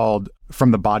is called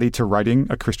From the Body to Writing,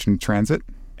 A Christian Transit.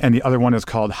 And the other one is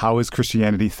called How is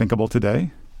Christianity Thinkable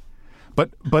Today? But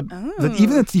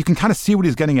even you can kind of see what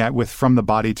he's getting at with From the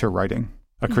Body to Writing,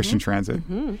 A Christian Transit.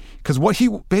 Because what he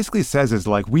basically says is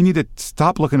like, we need to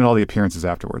stop looking at all the appearances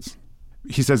afterwards.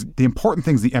 He says the important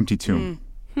thing is the empty tomb.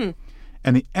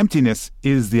 And the emptiness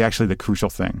is actually the crucial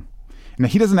thing. Now,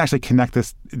 he doesn't actually connect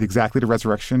this exactly to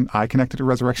resurrection. I connect it to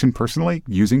resurrection personally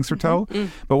using Certeau.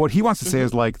 But what he wants to say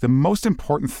is like the most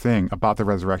important thing about the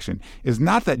resurrection is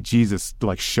not that Jesus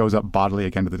like shows up bodily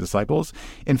again to the disciples.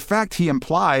 In fact, he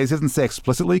implies, he doesn't say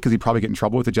explicitly because he'd probably get in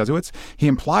trouble with the Jesuits. He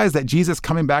implies that Jesus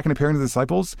coming back and appearing to the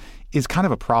disciples is kind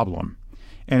of a problem.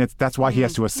 And that's why he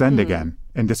has to ascend again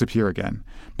and disappear again.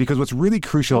 Because what's really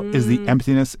crucial is the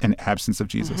emptiness and absence of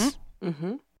Jesus.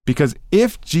 Because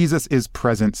if Jesus is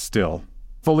present still,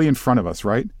 fully in front of us,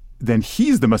 right, then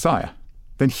he's the Messiah.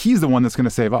 Then he's the one that's going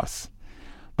to save us.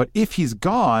 But if he's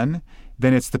gone,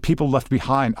 then it's the people left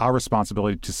behind, our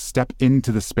responsibility to step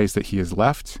into the space that he has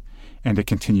left and to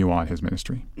continue on his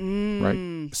ministry,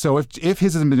 right? So if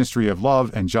his is a ministry of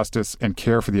love and justice and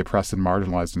care for the oppressed and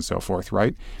marginalized and so forth,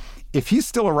 right, if he's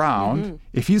still around,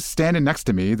 if he's standing next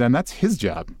to me, then that's his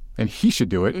job and he should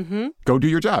do it. Go do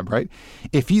your job, right?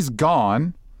 If he's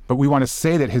gone, but we want to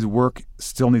say that his work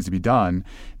still needs to be done,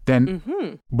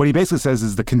 then what he basically says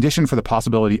is the condition for the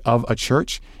possibility of a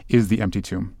church is the empty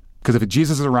tomb. Because if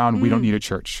Jesus is around, we don't need a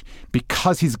church.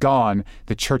 Because he's gone,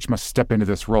 the church must step into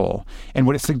this role. And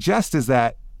what it suggests is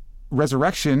that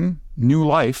resurrection, new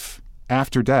life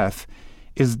after death,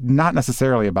 is not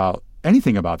necessarily about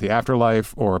anything about the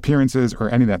afterlife or appearances or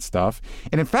any of that stuff.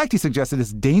 And in fact, he suggests that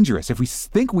it's dangerous. If we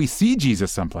think we see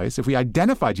Jesus someplace, if we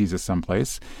identify Jesus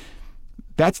someplace,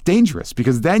 that's dangerous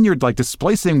because then you're like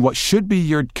displacing what should be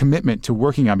your commitment to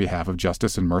working on behalf of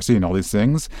justice and mercy and all these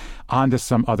things onto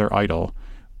some other idol,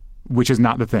 which is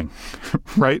not the thing,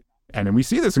 right? And then we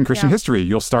see this in Christian history.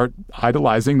 You'll start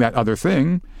idolizing that other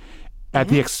thing at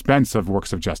the expense of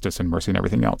works of justice and mercy and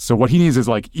everything else. So what he needs is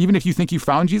like, even if you think you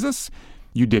found Jesus,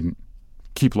 you didn't.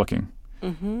 Keep looking.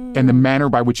 And the manner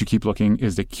by which you keep looking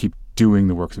is to keep doing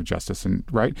the works of justice, and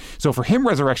right? So for him,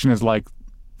 resurrection is like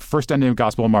first ending of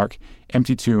Gospel of Mark,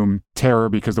 empty tomb, terror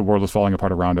because the world is falling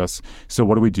apart around us. So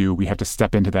what do? We have to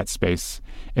step into that space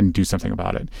and do something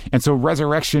about it. And so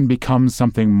resurrection becomes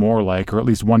something more like, or at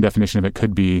least one definition of it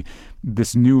could be,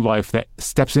 this new life that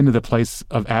steps into the place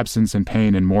of absence and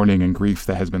pain and mourning and grief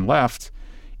that has been left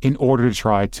in order to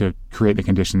try to create the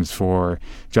conditions for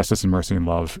justice and mercy and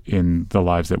love in the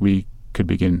lives that we could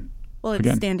begin Well, it's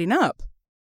again. standing up.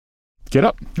 Get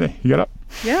up. Hey, you get up.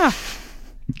 Yeah.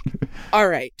 All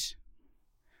right.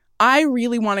 I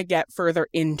really want to get further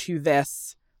into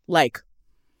this. Like,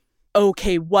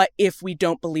 okay, what if we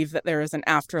don't believe that there is an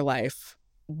afterlife?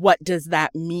 What does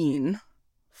that mean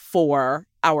for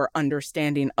our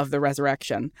understanding of the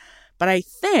resurrection? But I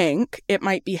think it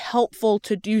might be helpful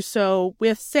to do so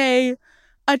with, say,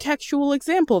 a textual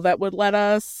example that would let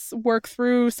us work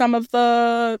through some of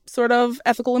the sort of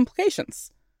ethical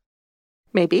implications.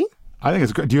 Maybe. I think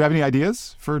it's good. Do you have any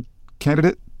ideas for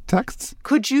candidate texts?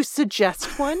 Could you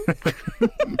suggest one?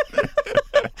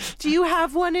 Do you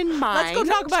have one in mind? Let's go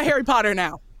talk about Harry Potter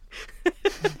now.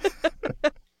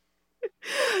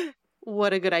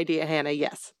 What a good idea, Hannah.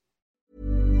 Yes.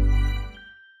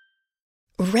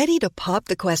 Ready to pop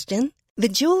the question? The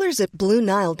jewelers at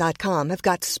BlueNile.com have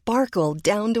got sparkle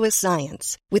down to a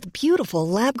science with beautiful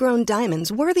lab-grown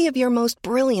diamonds worthy of your most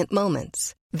brilliant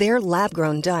moments. Their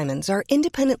lab-grown diamonds are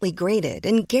independently graded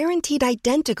and guaranteed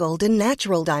identical to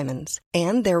natural diamonds,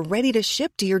 and they're ready to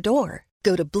ship to your door.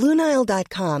 Go to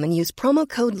BlueNile.com and use promo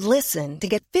code LISTEN to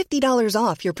get $50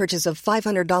 off your purchase of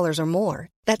 $500 or more.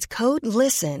 That's code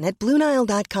LISTEN at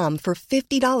BlueNile.com for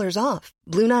 $50 off.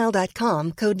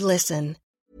 BlueNile.com, code LISTEN.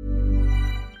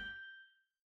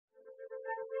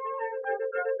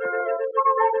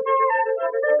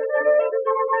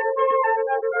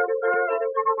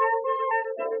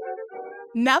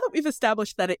 Now that we've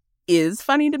established that it is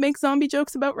funny to make zombie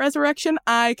jokes about resurrection,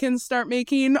 I can start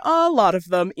making a lot of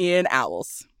them in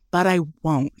owls. But I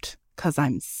won't, because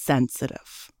I'm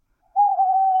sensitive.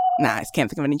 Nah, I just can't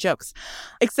think of any jokes.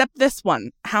 Except this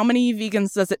one. How many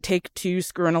vegans does it take to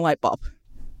screw in a light bulb?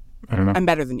 I don't know. I'm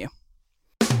better than you.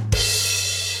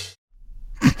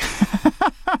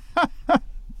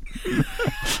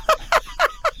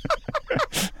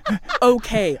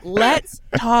 Okay, let's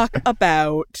talk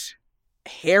about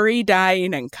Harry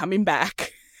dying and coming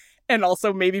back. And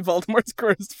also maybe Voldemort's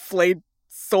gross flayed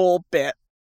soul bit.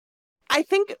 I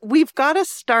think we've got to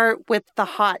start with the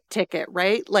hot ticket,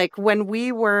 right? Like when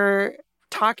we were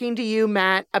talking to you,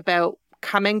 Matt, about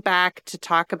coming back to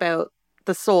talk about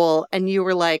the soul, and you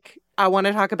were like, I want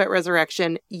to talk about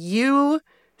resurrection. You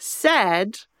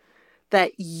said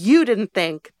that you didn't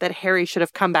think that Harry should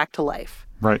have come back to life.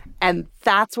 Right. And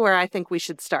that's where I think we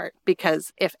should start,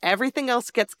 because if everything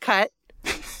else gets cut,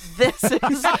 this is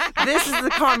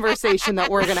the conversation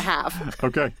that we're going to have.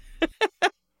 Okay.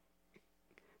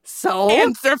 So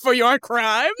Answer for your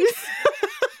crimes?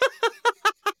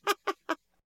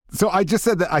 So I just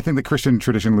said that I think the Christian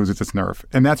tradition loses its nerve.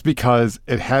 And that's because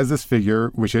it has this figure,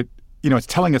 which it's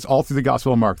telling us all through the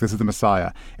Gospel of Mark, this is the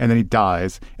Messiah. And then he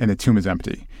dies and the tomb is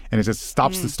empty. And it just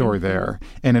stops the story there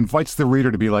and invites the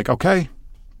reader to be like, okay,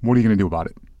 what are you going to do about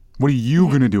it? What are you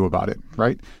going to do about it,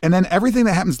 right? And then everything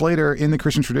that happens later in the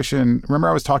Christian tradition, remember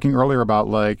I was talking earlier about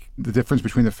like the difference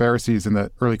between the Pharisees and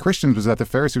the early Christians was that the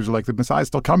Pharisees were like, the Messiah's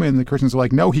still coming. And the Christians were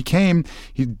like, no, he came.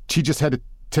 He just had to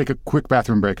take a quick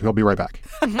bathroom break. He'll be right back,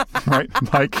 right?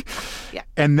 Like, Yeah.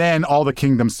 And then all the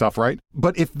kingdom stuff, right?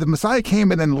 But if the Messiah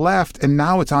came and then left and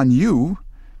now it's on you,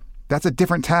 that's a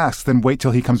different task than wait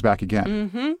till he comes back again.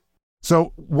 Mm-hmm.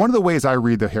 So one of the ways I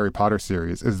read the Harry Potter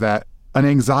series is that an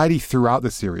anxiety throughout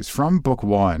the series from book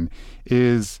one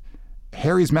is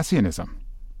Harry's messianism.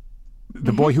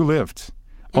 The boy who lived.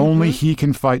 Only he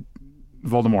can fight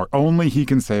Voldemort. Only he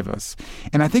can save us.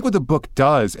 And I think what the book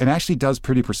does, and actually does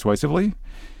pretty persuasively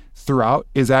throughout,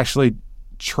 is actually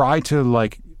try to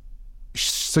like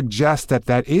suggest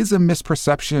that is a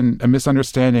misperception, a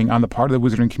misunderstanding on the part of the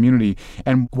wizarding community.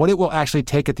 And what it will actually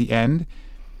take at the end,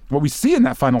 what we see in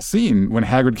that final scene when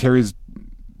Hagrid carries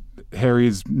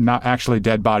Harry's not actually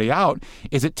dead body out,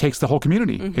 is it takes the whole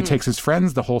community. It takes his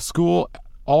friends, the whole school,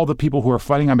 all the people who are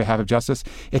fighting on behalf of justice.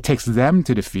 It takes them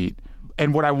to defeat.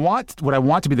 And what I want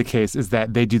to be the case is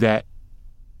that they do that.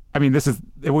 I mean,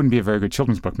 it wouldn't be a very good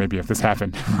children's book maybe if this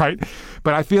happened, right?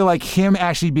 But I feel like him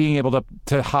actually being able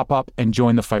to hop up and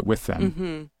join the fight with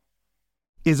them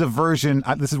is a version,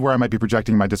 this is where I might be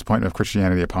projecting my disappointment of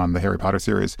Christianity upon the Harry Potter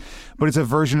series, but it's a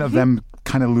version of them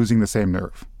kind of losing the same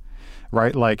nerve.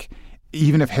 Right? Like,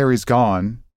 even if Harry's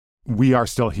gone, we are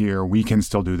still here. We can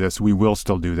still do this. We will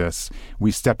still do this.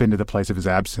 We step into the place of his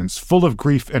absence, full of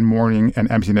grief and mourning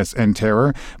and emptiness and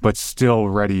terror, but still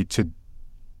ready to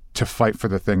fight for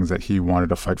the things that he wanted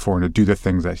to fight for and to do the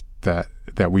things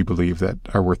that we believe that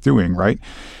are worth doing, right?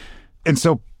 And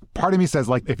so part of me says,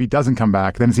 like, if he doesn't come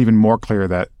back, then it's even more clear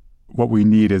that what we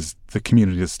need is the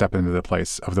community to step into the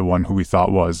place of the one who we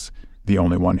thought was the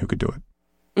only one who could do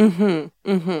it.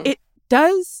 It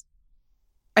does,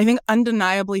 I think,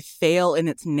 undeniably fail in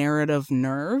its narrative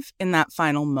nerve in that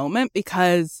final moment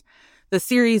because the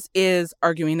series is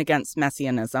arguing against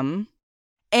messianism.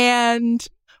 And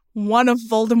one of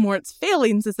Voldemort's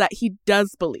failings is that he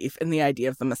does believe in the idea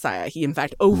of the Messiah. He, in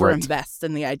fact, overinvests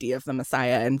in the idea of the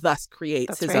Messiah and thus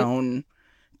creates his own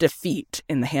defeat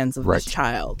in the hands of this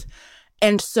child.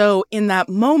 And so in that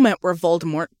moment where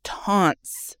Voldemort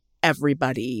taunts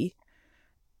everybody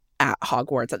at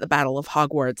Hogwarts, at the Battle of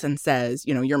Hogwarts, and says,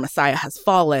 your Messiah has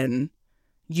fallen,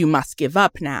 you must give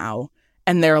up now.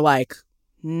 And they're like,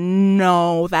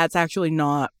 no, that's actually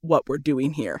not what we're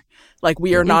doing here. Like,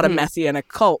 we are not a messianic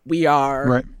cult. We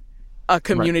are a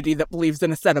community that believes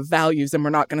in a set of values, and we're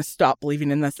not going to stop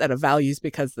believing in this set of values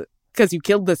because you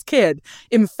killed this kid.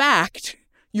 In fact,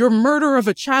 your murder of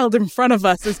a child in front of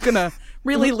us is going to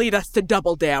really lead us to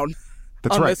double down.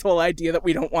 That's on right. this whole idea that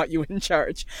we don't want you in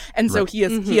charge. And so he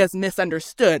has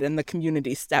misunderstood, and the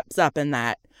community steps up, and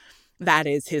that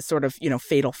is his sort of,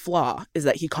 fatal flaw, is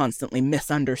that he constantly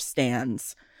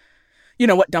misunderstands,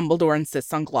 what Dumbledore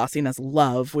insists on glossing as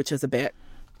love, which is a bit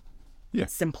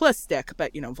simplistic,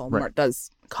 but, Voldemort does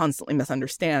constantly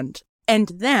misunderstand. And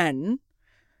then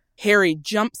Harry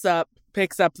jumps up,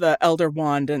 picks up the Elder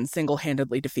Wand, and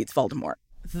single-handedly defeats Voldemort,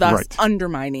 thus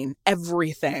undermining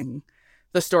everything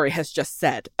the story has just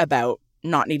said about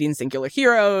not needing singular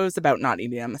heroes, about not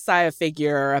needing a Messiah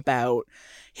figure, about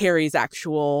Harry's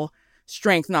actual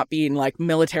strength not being like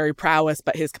military prowess,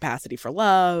 but his capacity for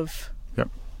love. Yep.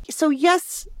 So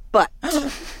yes, but.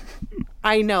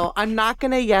 I know. I'm not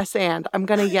going to yes and. I'm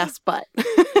going to yes, but.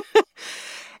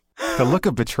 The look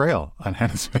of betrayal on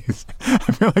Hannah's face.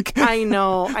 I feel like... I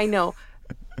know.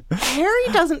 Harry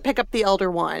doesn't pick up the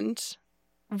Elder Wand.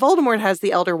 Voldemort has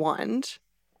the Elder Wand.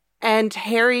 And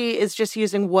Harry is just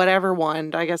using whatever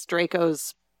wand, I guess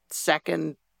Draco's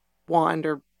second wand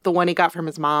or the one he got from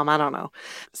his mom. I don't know.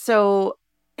 So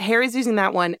Harry's using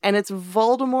that one, and it's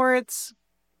Voldemort's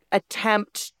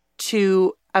attempt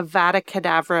to Avada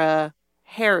Kedavra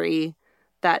Harry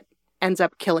that ends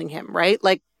up killing him, right?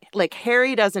 Like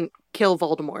Harry doesn't kill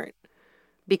Voldemort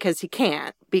because he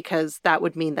can't, because that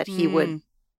would mean that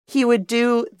he would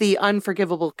do the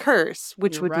unforgivable curse,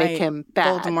 which would make him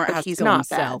bad. Voldemort but has he's to kill not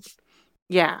himself. bad.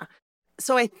 Yeah.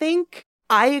 So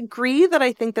I agree that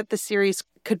I think that the series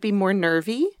could be more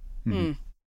nervy,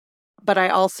 but I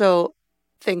also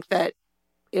think that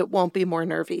it won't be more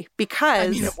nervy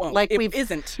because, it won't. like, it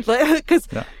isn't, because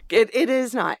it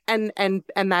is not, and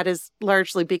that is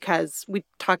largely because we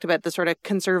talked about the sort of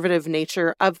conservative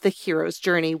nature of the hero's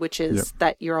journey, which is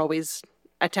that you're always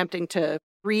attempting to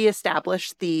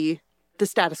reestablish the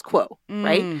status quo,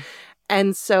 right?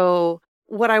 And so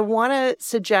what I want to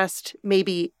suggest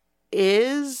maybe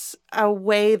is a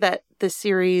way that the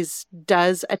series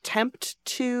does attempt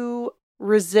to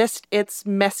resist its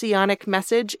messianic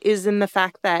message is in the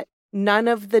fact that none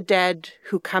of the dead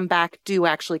who come back do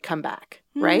actually come back,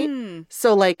 right?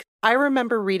 So like, I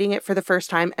remember reading it for the first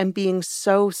time and being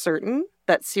so certain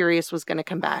that Sirius was going to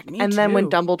come back. And then when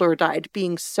Dumbledore died,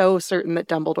 being so certain that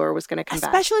Dumbledore was going to come back.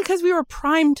 Especially because we were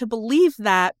primed to believe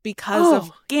that because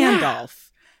of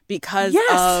Gandalf, because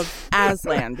of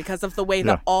Aslan, because of the way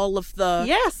that all of the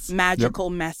magical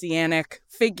messianic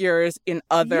figures in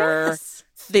other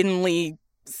thinly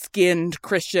skinned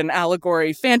Christian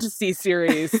allegory fantasy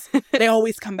series, they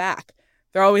always come back.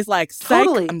 They're always like,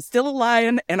 psych, I'm still a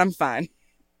lion and I'm fine.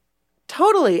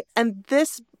 Totally. And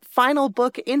this final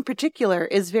book in particular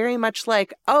is very much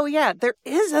like, oh yeah, there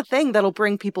is a thing that'll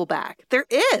bring people back. There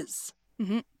is.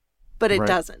 But it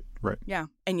doesn't. Right. Yeah.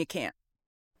 And you can't.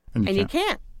 And you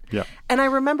can't. Yeah. And I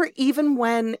remember even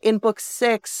when in book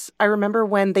 6, I remember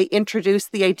when they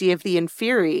introduced the idea of the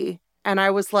Inferi, and I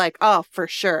was like, oh, for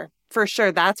sure. For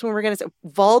sure. That's when we're going to say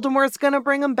Voldemort's going to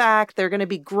bring them back. They're going to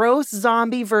be gross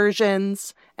zombie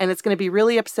versions, and it's going to be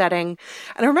really upsetting.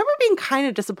 And I remember being kind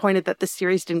of disappointed that the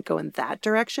series didn't go in that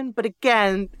direction. But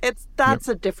again, that's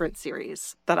a different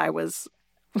series that I was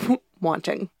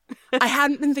wanting. I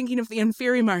hadn't been thinking of the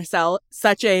Inferi, Marcel,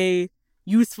 such a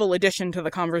useful addition to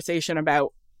the conversation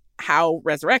about how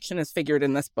resurrection is figured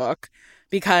in this book,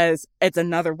 because it's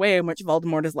another way in which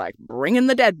Voldemort is like, bringing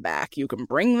the dead back. You can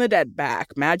bring the dead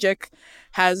back. Magic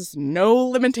has no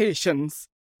limitations.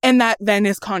 And that then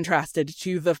is contrasted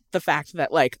to the fact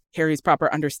that, like, Harry's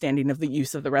proper understanding of the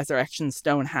use of the Resurrection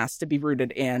Stone has to be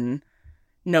rooted in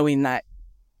knowing that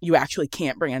you actually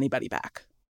can't bring anybody back.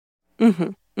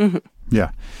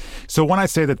 Yeah. So when I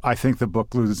say that I think the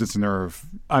book loses its nerve,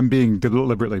 I'm being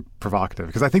deliberately provocative,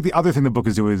 because I think the other thing the book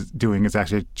is doing is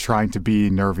actually trying to be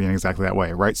nervy in exactly that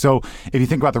way, right? So if you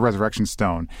think about the Resurrection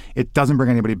Stone, it doesn't bring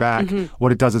anybody back.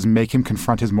 What it does is make him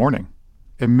confront his mourning.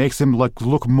 It makes him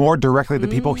look more directly at the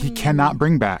people he cannot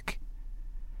bring back.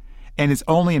 And it's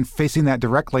only in facing that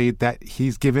directly that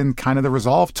he's given kind of the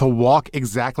resolve to walk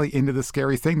exactly into the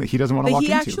scary thing that he doesn't want to walk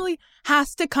into. He actually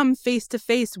has to come face to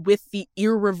face with the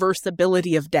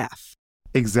irreversibility of death.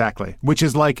 Exactly. Which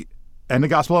is like, in the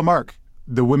Gospel of Mark,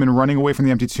 the women running away from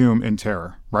the empty tomb in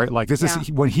terror, right? Like, this is,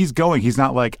 when he's going, he's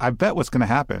not like, I bet what's going to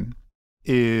happen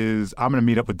is I'm going to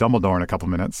meet up with Dumbledore in a couple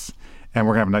minutes and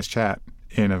we're going to have a nice chat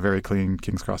in a very clean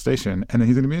King's Cross station. And then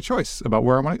he's going to be a choice about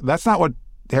where I want to. That's not what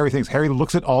Harry thinks. Harry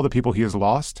looks at all the people he has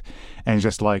lost and is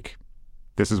just like,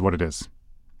 this is what it is.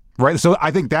 Right? So I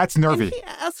think that's nervy. And he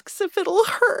asks if it'll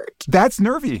hurt. That's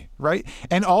nervy, right?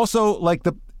 And also, like,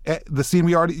 the scene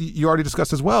you already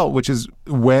discussed as well, which is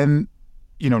when,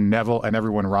 Neville and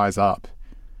everyone rise up,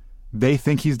 they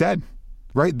think he's dead.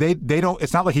 Right? They don't,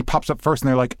 it's not like he pops up first and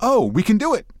they're like, oh, we can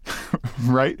do it.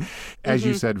 Right? As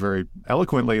you said very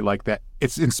eloquently, like that,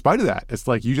 it's in spite of that. It's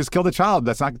like, you just killed a child.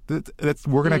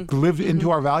 We're going to live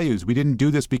into our values. We didn't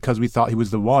do this because we thought he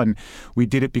was the one. We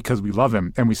did it because we love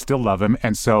him and we still love him.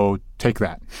 And so take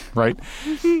that. Right?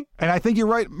 And I think you're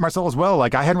right, Marcel, as well.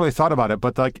 Like, I hadn't really thought about it,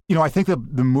 but like, I think the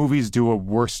movies do a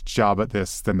worse job at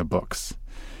this than the books.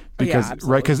 Because,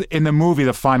 right? Because in the movie,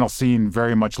 the final scene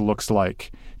very much looks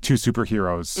like two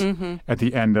superheroes at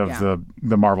the end of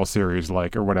the Marvel series,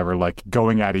 like, or whatever, like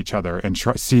going at each other and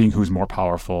seeing who's more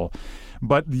powerful.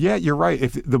 But yeah, you're right.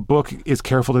 If the book is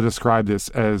careful to describe this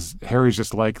as Harry's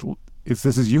just like, this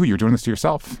is you. You're doing this to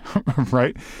yourself,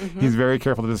 right? He's very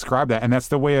careful to describe that, and that's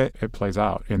the way it plays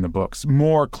out in the books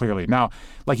more clearly. Now,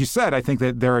 like you said, I think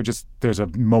that there's a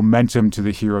momentum to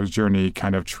the hero's journey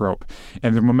kind of trope,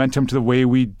 and the momentum to the way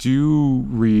we do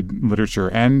read literature,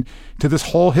 and to this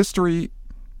whole history.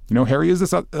 Harry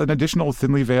is an additional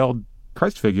thinly veiled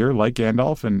Christ figure, like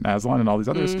Gandalf and Aslan and all these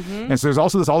others, and so there's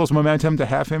also all this momentum to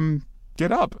have him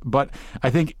get up. But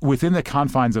I think within the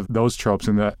confines of those tropes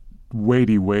and the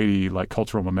weighty, like,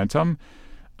 cultural momentum,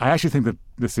 I actually think that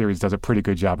the series does a pretty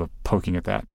good job of poking at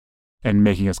that and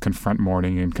making us confront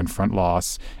mourning and confront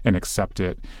loss and accept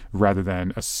it, rather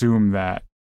than assume that,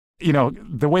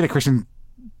 the way the Christian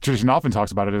tradition often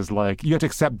talks about it is like, you have to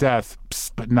accept death,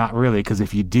 but not really, because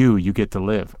if you do, you get to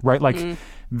live, right? Like,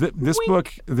 this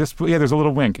book, there's a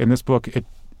little wink. In this book,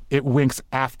 it winks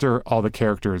after all the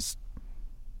characters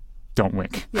don't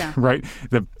wink, right?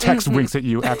 The text winks at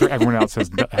you after everyone else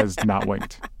has not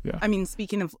winked. Yeah. I mean,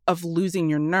 speaking of losing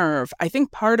your nerve, I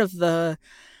think part of the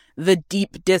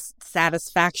deep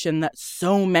dissatisfaction that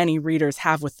so many readers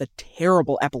have with the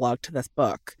terrible epilogue to this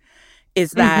book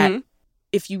is that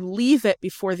if you leave it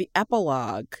before the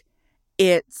epilogue,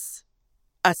 it's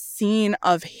a scene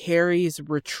of Harry's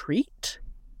retreat,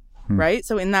 right?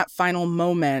 So in that final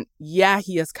moment, yeah,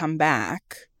 he has come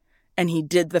back and he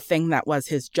did the thing that was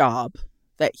his job,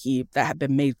 that had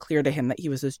been made clear to him that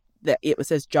it was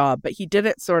his job, but he did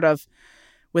it sort of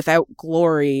without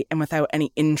glory and without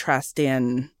any interest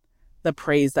in the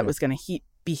praise that was going to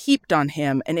be heaped on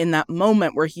him. And in that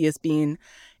moment where he is being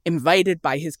invited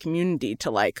by his community to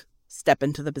like step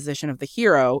into the position of the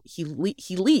hero, he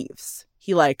leaves.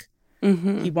 He like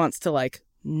he wants to like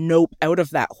nope out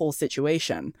of that whole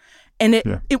situation. And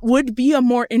it would be a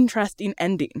more interesting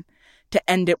ending to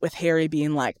end it with Harry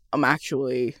being like, I'm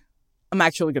actually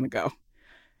going to go.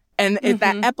 And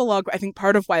that epilogue, I think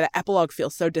part of why the epilogue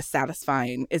feels so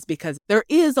dissatisfying is because there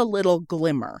is a little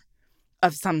glimmer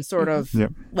of some sort of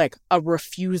like a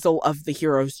refusal of the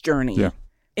hero's journey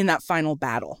in that final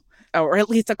battle, or at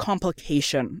least a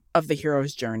complication of the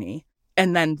hero's journey.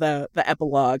 And then the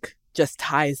epilogue just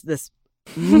ties this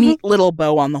neat little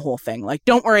bow on the whole thing. Like,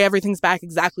 don't worry, everything's back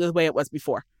exactly the way it was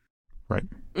before. Right.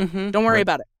 Don't worry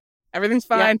about it. Everything's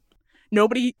fine.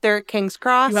 Nobody. They're at King's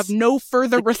Cross. You have no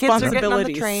further the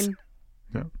responsibilities. Kids are getting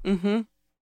on the train.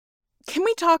 Can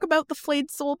we talk about the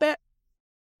flayed soul bit?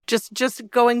 Just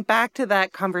going back to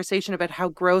that conversation about how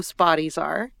gross bodies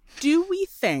are. Do we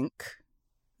think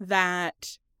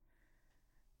that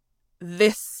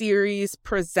this series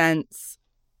presents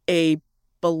a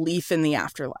belief in the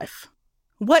afterlife?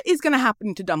 What is going to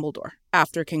happen to Dumbledore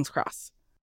after King's Cross?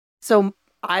 So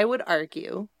I would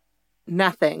argue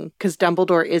nothing, because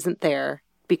Dumbledore isn't there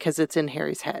because it's in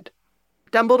Harry's head.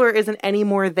 Dumbledore isn't any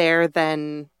more there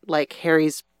than like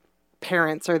Harry's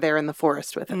parents are there in the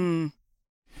forest with him.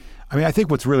 I mean, I think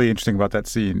what's really interesting about that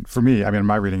scene, for me, I mean,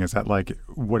 my reading is that, like,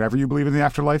 whatever you believe in the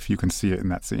afterlife, you can see it in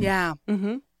that scene. Yeah.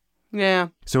 Yeah.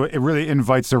 So it really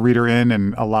invites a reader in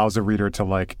and allows a reader to,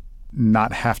 like,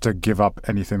 not have to give up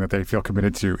anything that they feel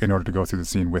committed to in order to go through the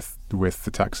scene with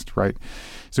the text, right?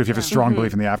 So if you have a strong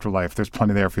belief in the afterlife, there's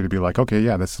plenty there for you to be like, okay,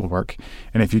 yeah, this will work.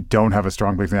 And if you don't have a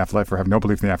strong belief in the afterlife or have no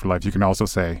belief in the afterlife, you can also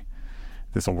say,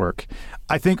 this will work.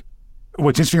 I think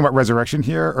what's interesting about Resurrection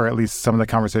here, or at least some of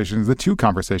the two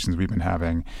conversations we've been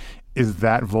having, is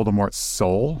that Voldemort's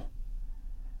soul,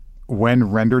 when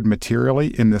rendered materially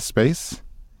in this space,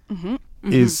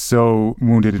 is so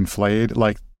wounded and flayed.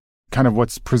 Like, kind of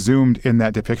what's presumed in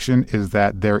that depiction is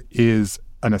that there is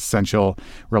an essential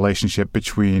relationship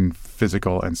between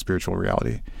physical and spiritual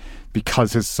reality,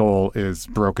 because his soul is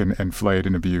broken and flayed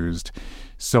and abused.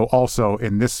 So also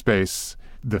in this space,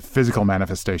 the physical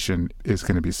manifestation is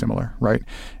going to be similar, right?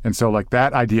 And so like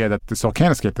that idea that the soul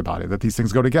can't escape the body, that these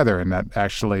things go together, and that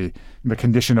actually the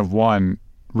condition of one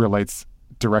relates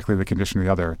directly to the condition of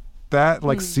the other, that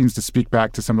like seems to speak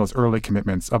back to some of those early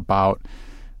commitments about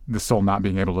the soul not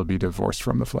being able to be divorced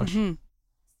from the flesh.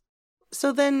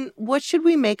 So then what should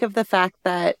we make of the fact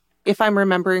that, if I'm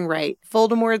remembering right,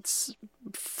 Voldemort's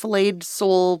flayed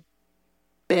soul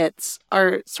bits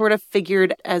are sort of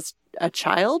figured as a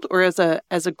child or as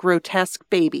a grotesque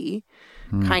baby,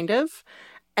 kind of,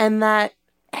 and that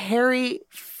Harry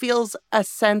feels a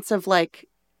sense of like,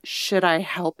 should I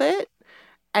help it?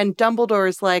 And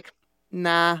Dumbledore's like,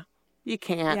 nah, you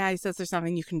can't. Yeah, he says there's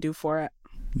nothing you can do for it.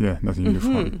 Yeah, nothing you can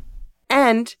do for it.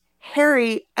 And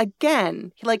Harry,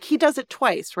 again, he does it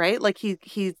twice, right? Like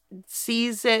he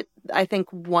sees it, I think,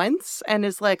 once and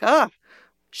is like, oh,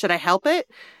 should I help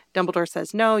it? Dumbledore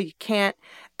says, no, you can't.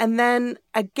 And then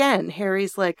again,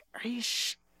 Harry's like, are you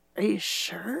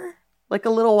sure? Like a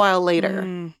little while later.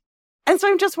 And so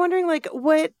I'm just wondering, like,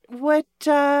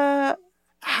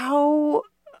 how,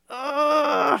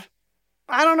 I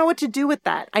don't know what to do with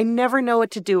that. I never know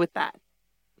what to do with that.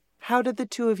 How did the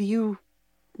two of you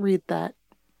read that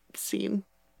scene?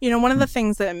 You know, one of the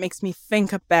things that it makes me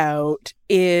think about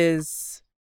is,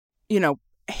 you know,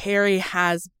 Harry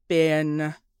has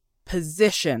been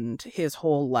positioned his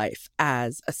whole life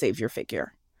as a savior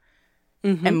figure.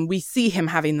 And we see him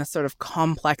having this sort of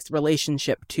complex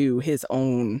relationship to his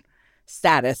own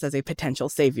status as a potential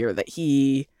savior that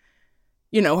he,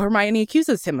 you know, Hermione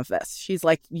accuses him of this. She's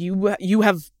like, you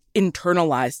have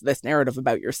internalized this narrative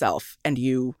about yourself and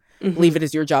you believe it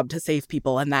is your job to save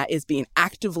people, and that is being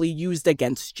actively used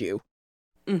against you.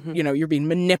 You know, you're being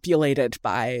manipulated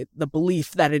by the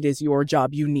belief that it is your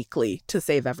job uniquely to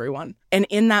save everyone. And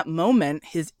in that moment,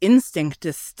 his instinct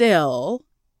is still,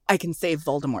 I can save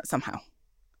Voldemort somehow.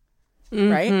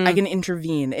 Right? I can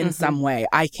intervene in some way.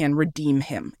 I can redeem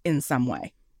him in some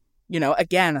way. You know,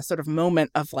 again, a sort of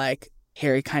moment of like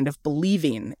Harry kind of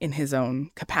believing in his own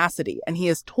capacity. And he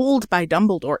is told by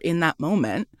Dumbledore in that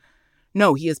moment,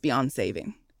 no, he is beyond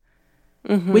saving.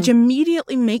 which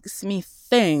immediately makes me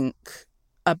think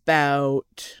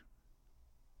about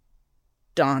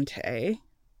Dante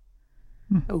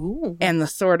Ooh. and the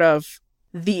sort of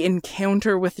the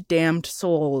encounter with damned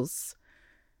souls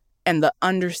and the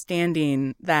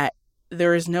understanding that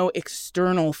there is no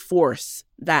external force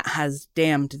that has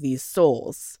damned these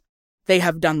souls. They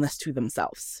have done this to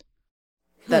themselves.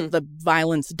 That the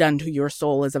violence done to your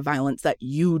soul is a violence that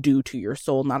you do to your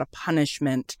soul, not a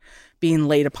punishment being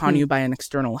laid upon you by an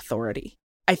external authority.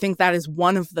 I think that is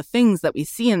one of the things that we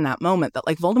see in that moment, that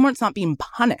like Voldemort's not being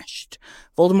punished.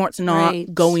 Voldemort's not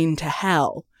going to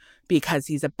hell because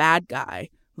he's a bad guy.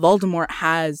 Voldemort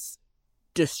has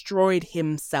destroyed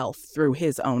himself through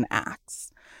his own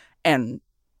acts. And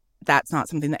that's not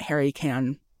something that Harry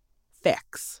can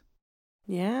fix.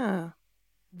 Yeah.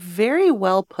 Very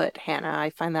well put, Hannah. I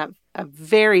find that a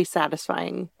very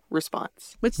satisfying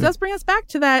response. Which does bring us back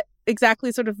to that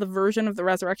exactly sort of the version of the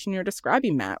resurrection you're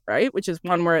describing, Matt, right? Which is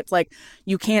one where it's like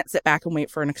you can't sit back and wait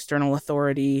for an external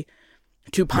authority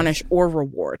to punish or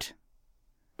reward.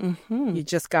 You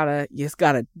just gotta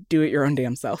do it your own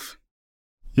damn self.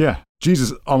 Yeah.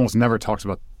 Jesus almost never talks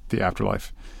about the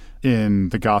afterlife in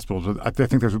the Gospels. I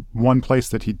think there's one place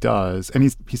that he does, and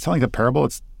he's telling a parable.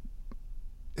 It's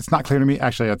not clear to me.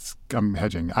 Actually, I'm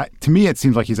hedging. To me, it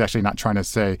seems like he's actually not trying to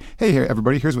say, hey, here,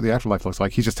 everybody, here's what the afterlife looks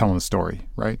like. He's just telling a story,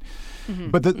 right?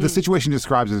 But the situation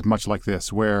describes is much like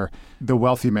this, where the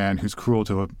wealthy man who's cruel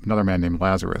to another man named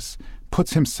Lazarus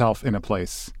puts himself in a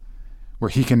place where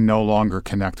he can no longer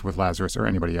connect with Lazarus or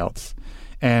anybody else.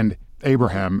 And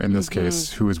Abraham, in this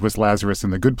case, who is with Lazarus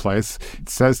in the good place,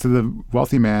 says to the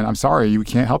wealthy man, I'm sorry, we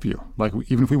can't help you. Like,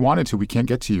 even if we wanted to, we can't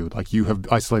get to you. Like, you have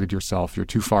isolated yourself. You're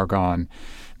too far gone.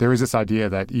 There is this idea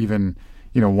that even,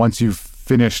 once you've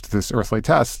finished this earthly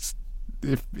test,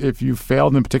 if you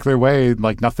failed in a particular way,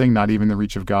 like nothing, not even the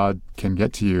reach of God, can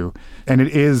get to you. And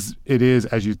it is,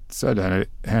 as you said,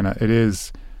 Hannah, it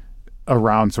is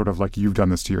around sort of like you've done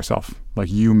this to yourself.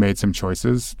 Like you made some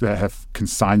choices that have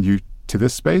consigned you to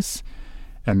this space,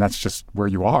 and that's just where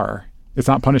you are. It's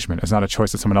not punishment. It's not a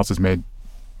choice that someone else has made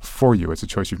for you. It's a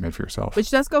choice you've made for yourself. Which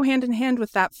does go hand in hand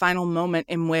with that final moment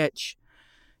in which,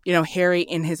 Harry,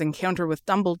 in his encounter with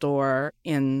Dumbledore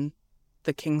in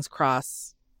the King's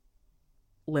Cross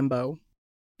limbo.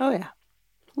 Oh, yeah.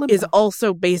 Limbo. Is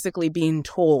also basically being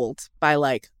told by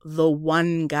like the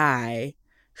one guy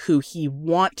who he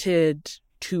wanted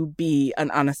to be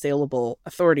an unassailable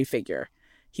authority figure.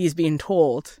 He's being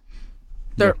told,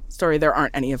 there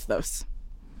aren't any of those.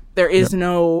 There is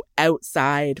no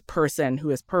outside person who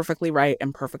is perfectly right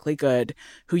and perfectly good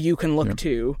who you can look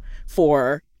to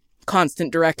for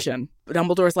constant direction. But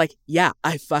Dumbledore's like, yeah,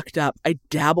 I fucked up. I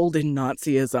dabbled in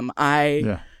Nazism.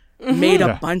 I made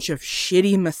a bunch of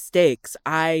shitty mistakes.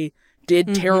 I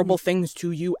did terrible things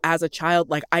to you as a child.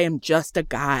 Like, I am just a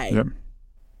guy. Yep.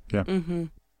 Yeah.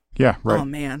 Yeah, right. Oh,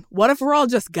 man. What if we're all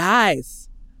just guys?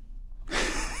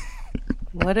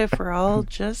 What if we're all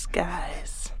just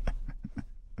guys?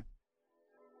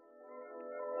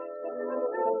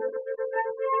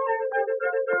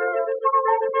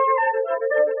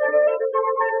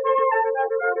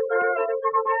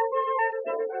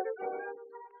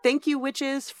 Thank you,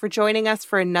 witches, for joining us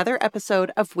for another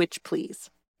episode of Witch Please.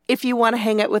 If you want to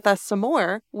hang out with us some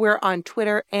more, we're on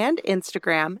Twitter and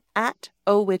Instagram at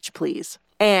 @OhWitchPlease.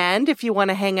 And if you want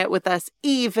to hang out with us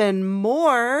even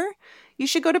more, you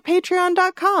should go to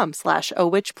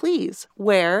patreon.com/ohwitchplease,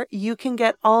 where you can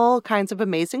get all kinds of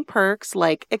amazing perks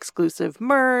like exclusive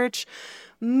merch,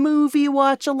 movie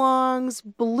watch-alongs,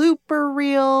 blooper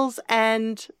reels,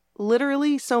 and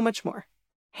literally so much more.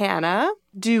 Hannah,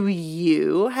 do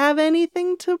you have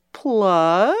anything to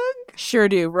plug? Sure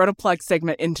do. Wrote a plug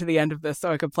segment into the end of this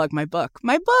so I could plug my book.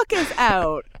 My book is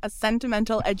out. A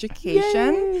Sentimental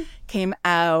Education. Yay. Came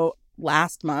out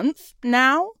last month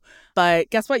now. But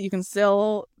guess what? You can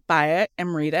still buy it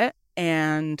and read it.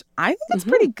 And I think it's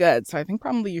pretty good. So I think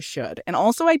probably you should. And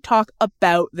also I talk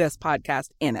about this podcast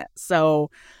in it. So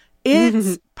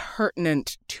it's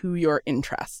pertinent to your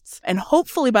interests. And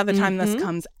hopefully by the time this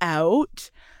comes out,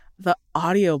 the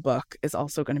audiobook is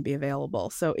also going to be available.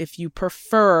 So if you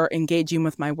prefer engaging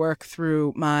with my work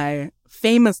through my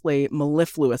famously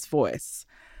mellifluous voice,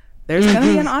 there's going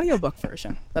to be an audiobook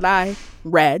version that I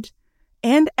read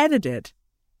and edited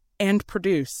and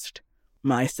produced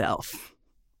myself.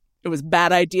 It was a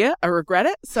bad idea. I regret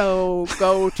it. So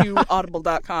go to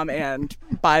audible.com and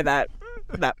buy that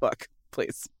book,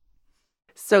 please.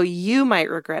 So you might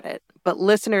regret it, but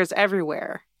listeners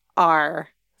everywhere are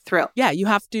thrilled. Yeah, you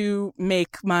have to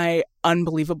make my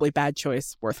unbelievably bad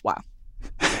choice worthwhile.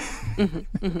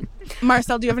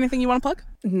 Marcel, do you have anything you want to plug?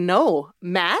 No.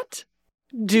 Matt,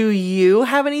 Do you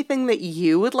have anything that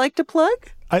you would like to plug?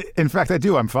 In fact, I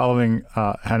do. I'm following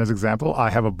Hannah's example. I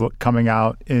have a book coming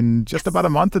out in just about a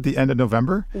month at the end of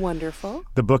November. Wonderful.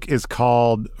 The book is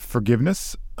called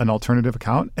Forgiveness, an Alternative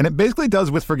Account. And it basically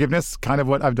does with forgiveness kind of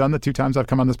what I've done the 2 times I've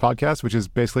come on this podcast, which is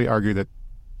basically argue that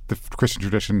the Christian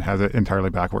tradition has it entirely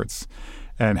backwards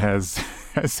and has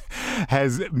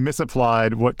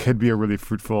misapplied what could be a really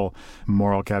fruitful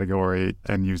moral category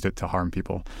and used it to harm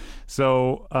people.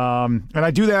 So, and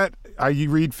I do that. I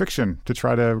read fiction to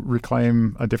try to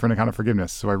reclaim a different kind of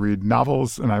forgiveness. So I read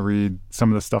novels and I read some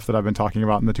of the stuff that I've been talking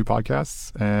about in the 2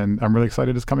 podcasts. And I'm really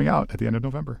excited it's coming out at the end of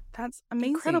November. That's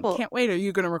amazing. Incredible. Can't wait. Are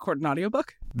you going to record an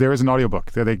audiobook? There is an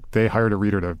audiobook. They hired a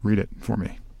reader to read it for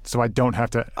me. So I don't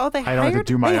have to. Oh, I don't have to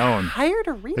do my own. Hired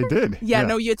a reader? They did. Yeah,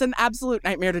 no, it's an absolute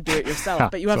nightmare to do it yourself,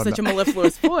 but you have So such a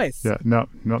mellifluous voice. Yeah, no,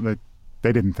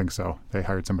 they didn't think so. They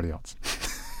hired somebody else.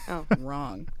 Oh,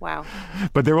 Wrong. wow.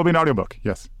 But there will be an audiobook,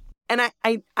 yes. And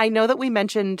I know that we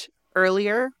mentioned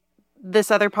earlier this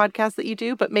other podcast that you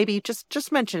do, but maybe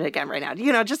just mention it again right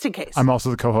now, just in case. I'm also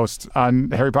the co-host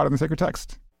on Harry Potter and the Sacred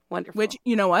Text. Wonderful. Which,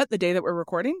 you know what? The day that we're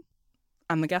recording,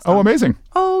 I'm the guest Oh, on. amazing.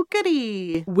 Oh,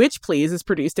 goody. Witch Please is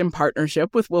produced in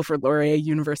partnership with Wilfrid Laurier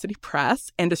University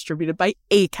Press and distributed by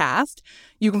ACAST.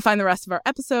 You can find the rest of our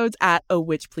episodes at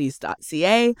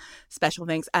awitchplease.ca. Special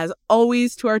thanks, as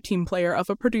always, to our team player of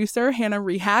a producer, Hannah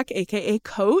Rehack, a.k.a.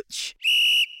 Coach,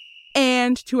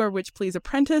 and to our Witch Please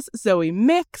apprentice, Zoe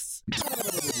Mix,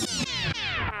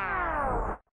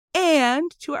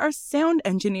 and to our sound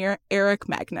engineer, Eric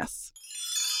Magnus.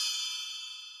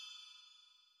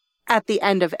 At the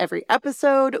end of every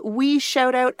episode, we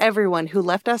shout out everyone who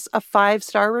left us a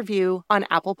 5-star review on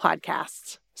Apple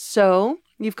Podcasts. So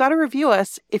you've got to review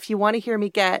us if you want to hear me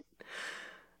get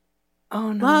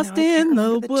Lost in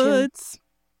the woods.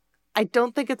 I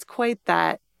don't think it's quite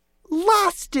that.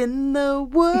 Lost in the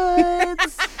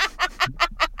woods.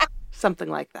 Something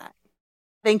like that.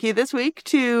 Thank you this week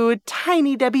to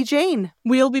Tiny Debbie Jane.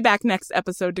 We'll be back next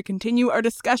episode to continue our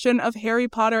discussion of Harry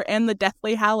Potter and the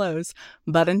Deathly Hallows.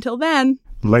 But until then...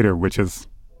 Later, witches.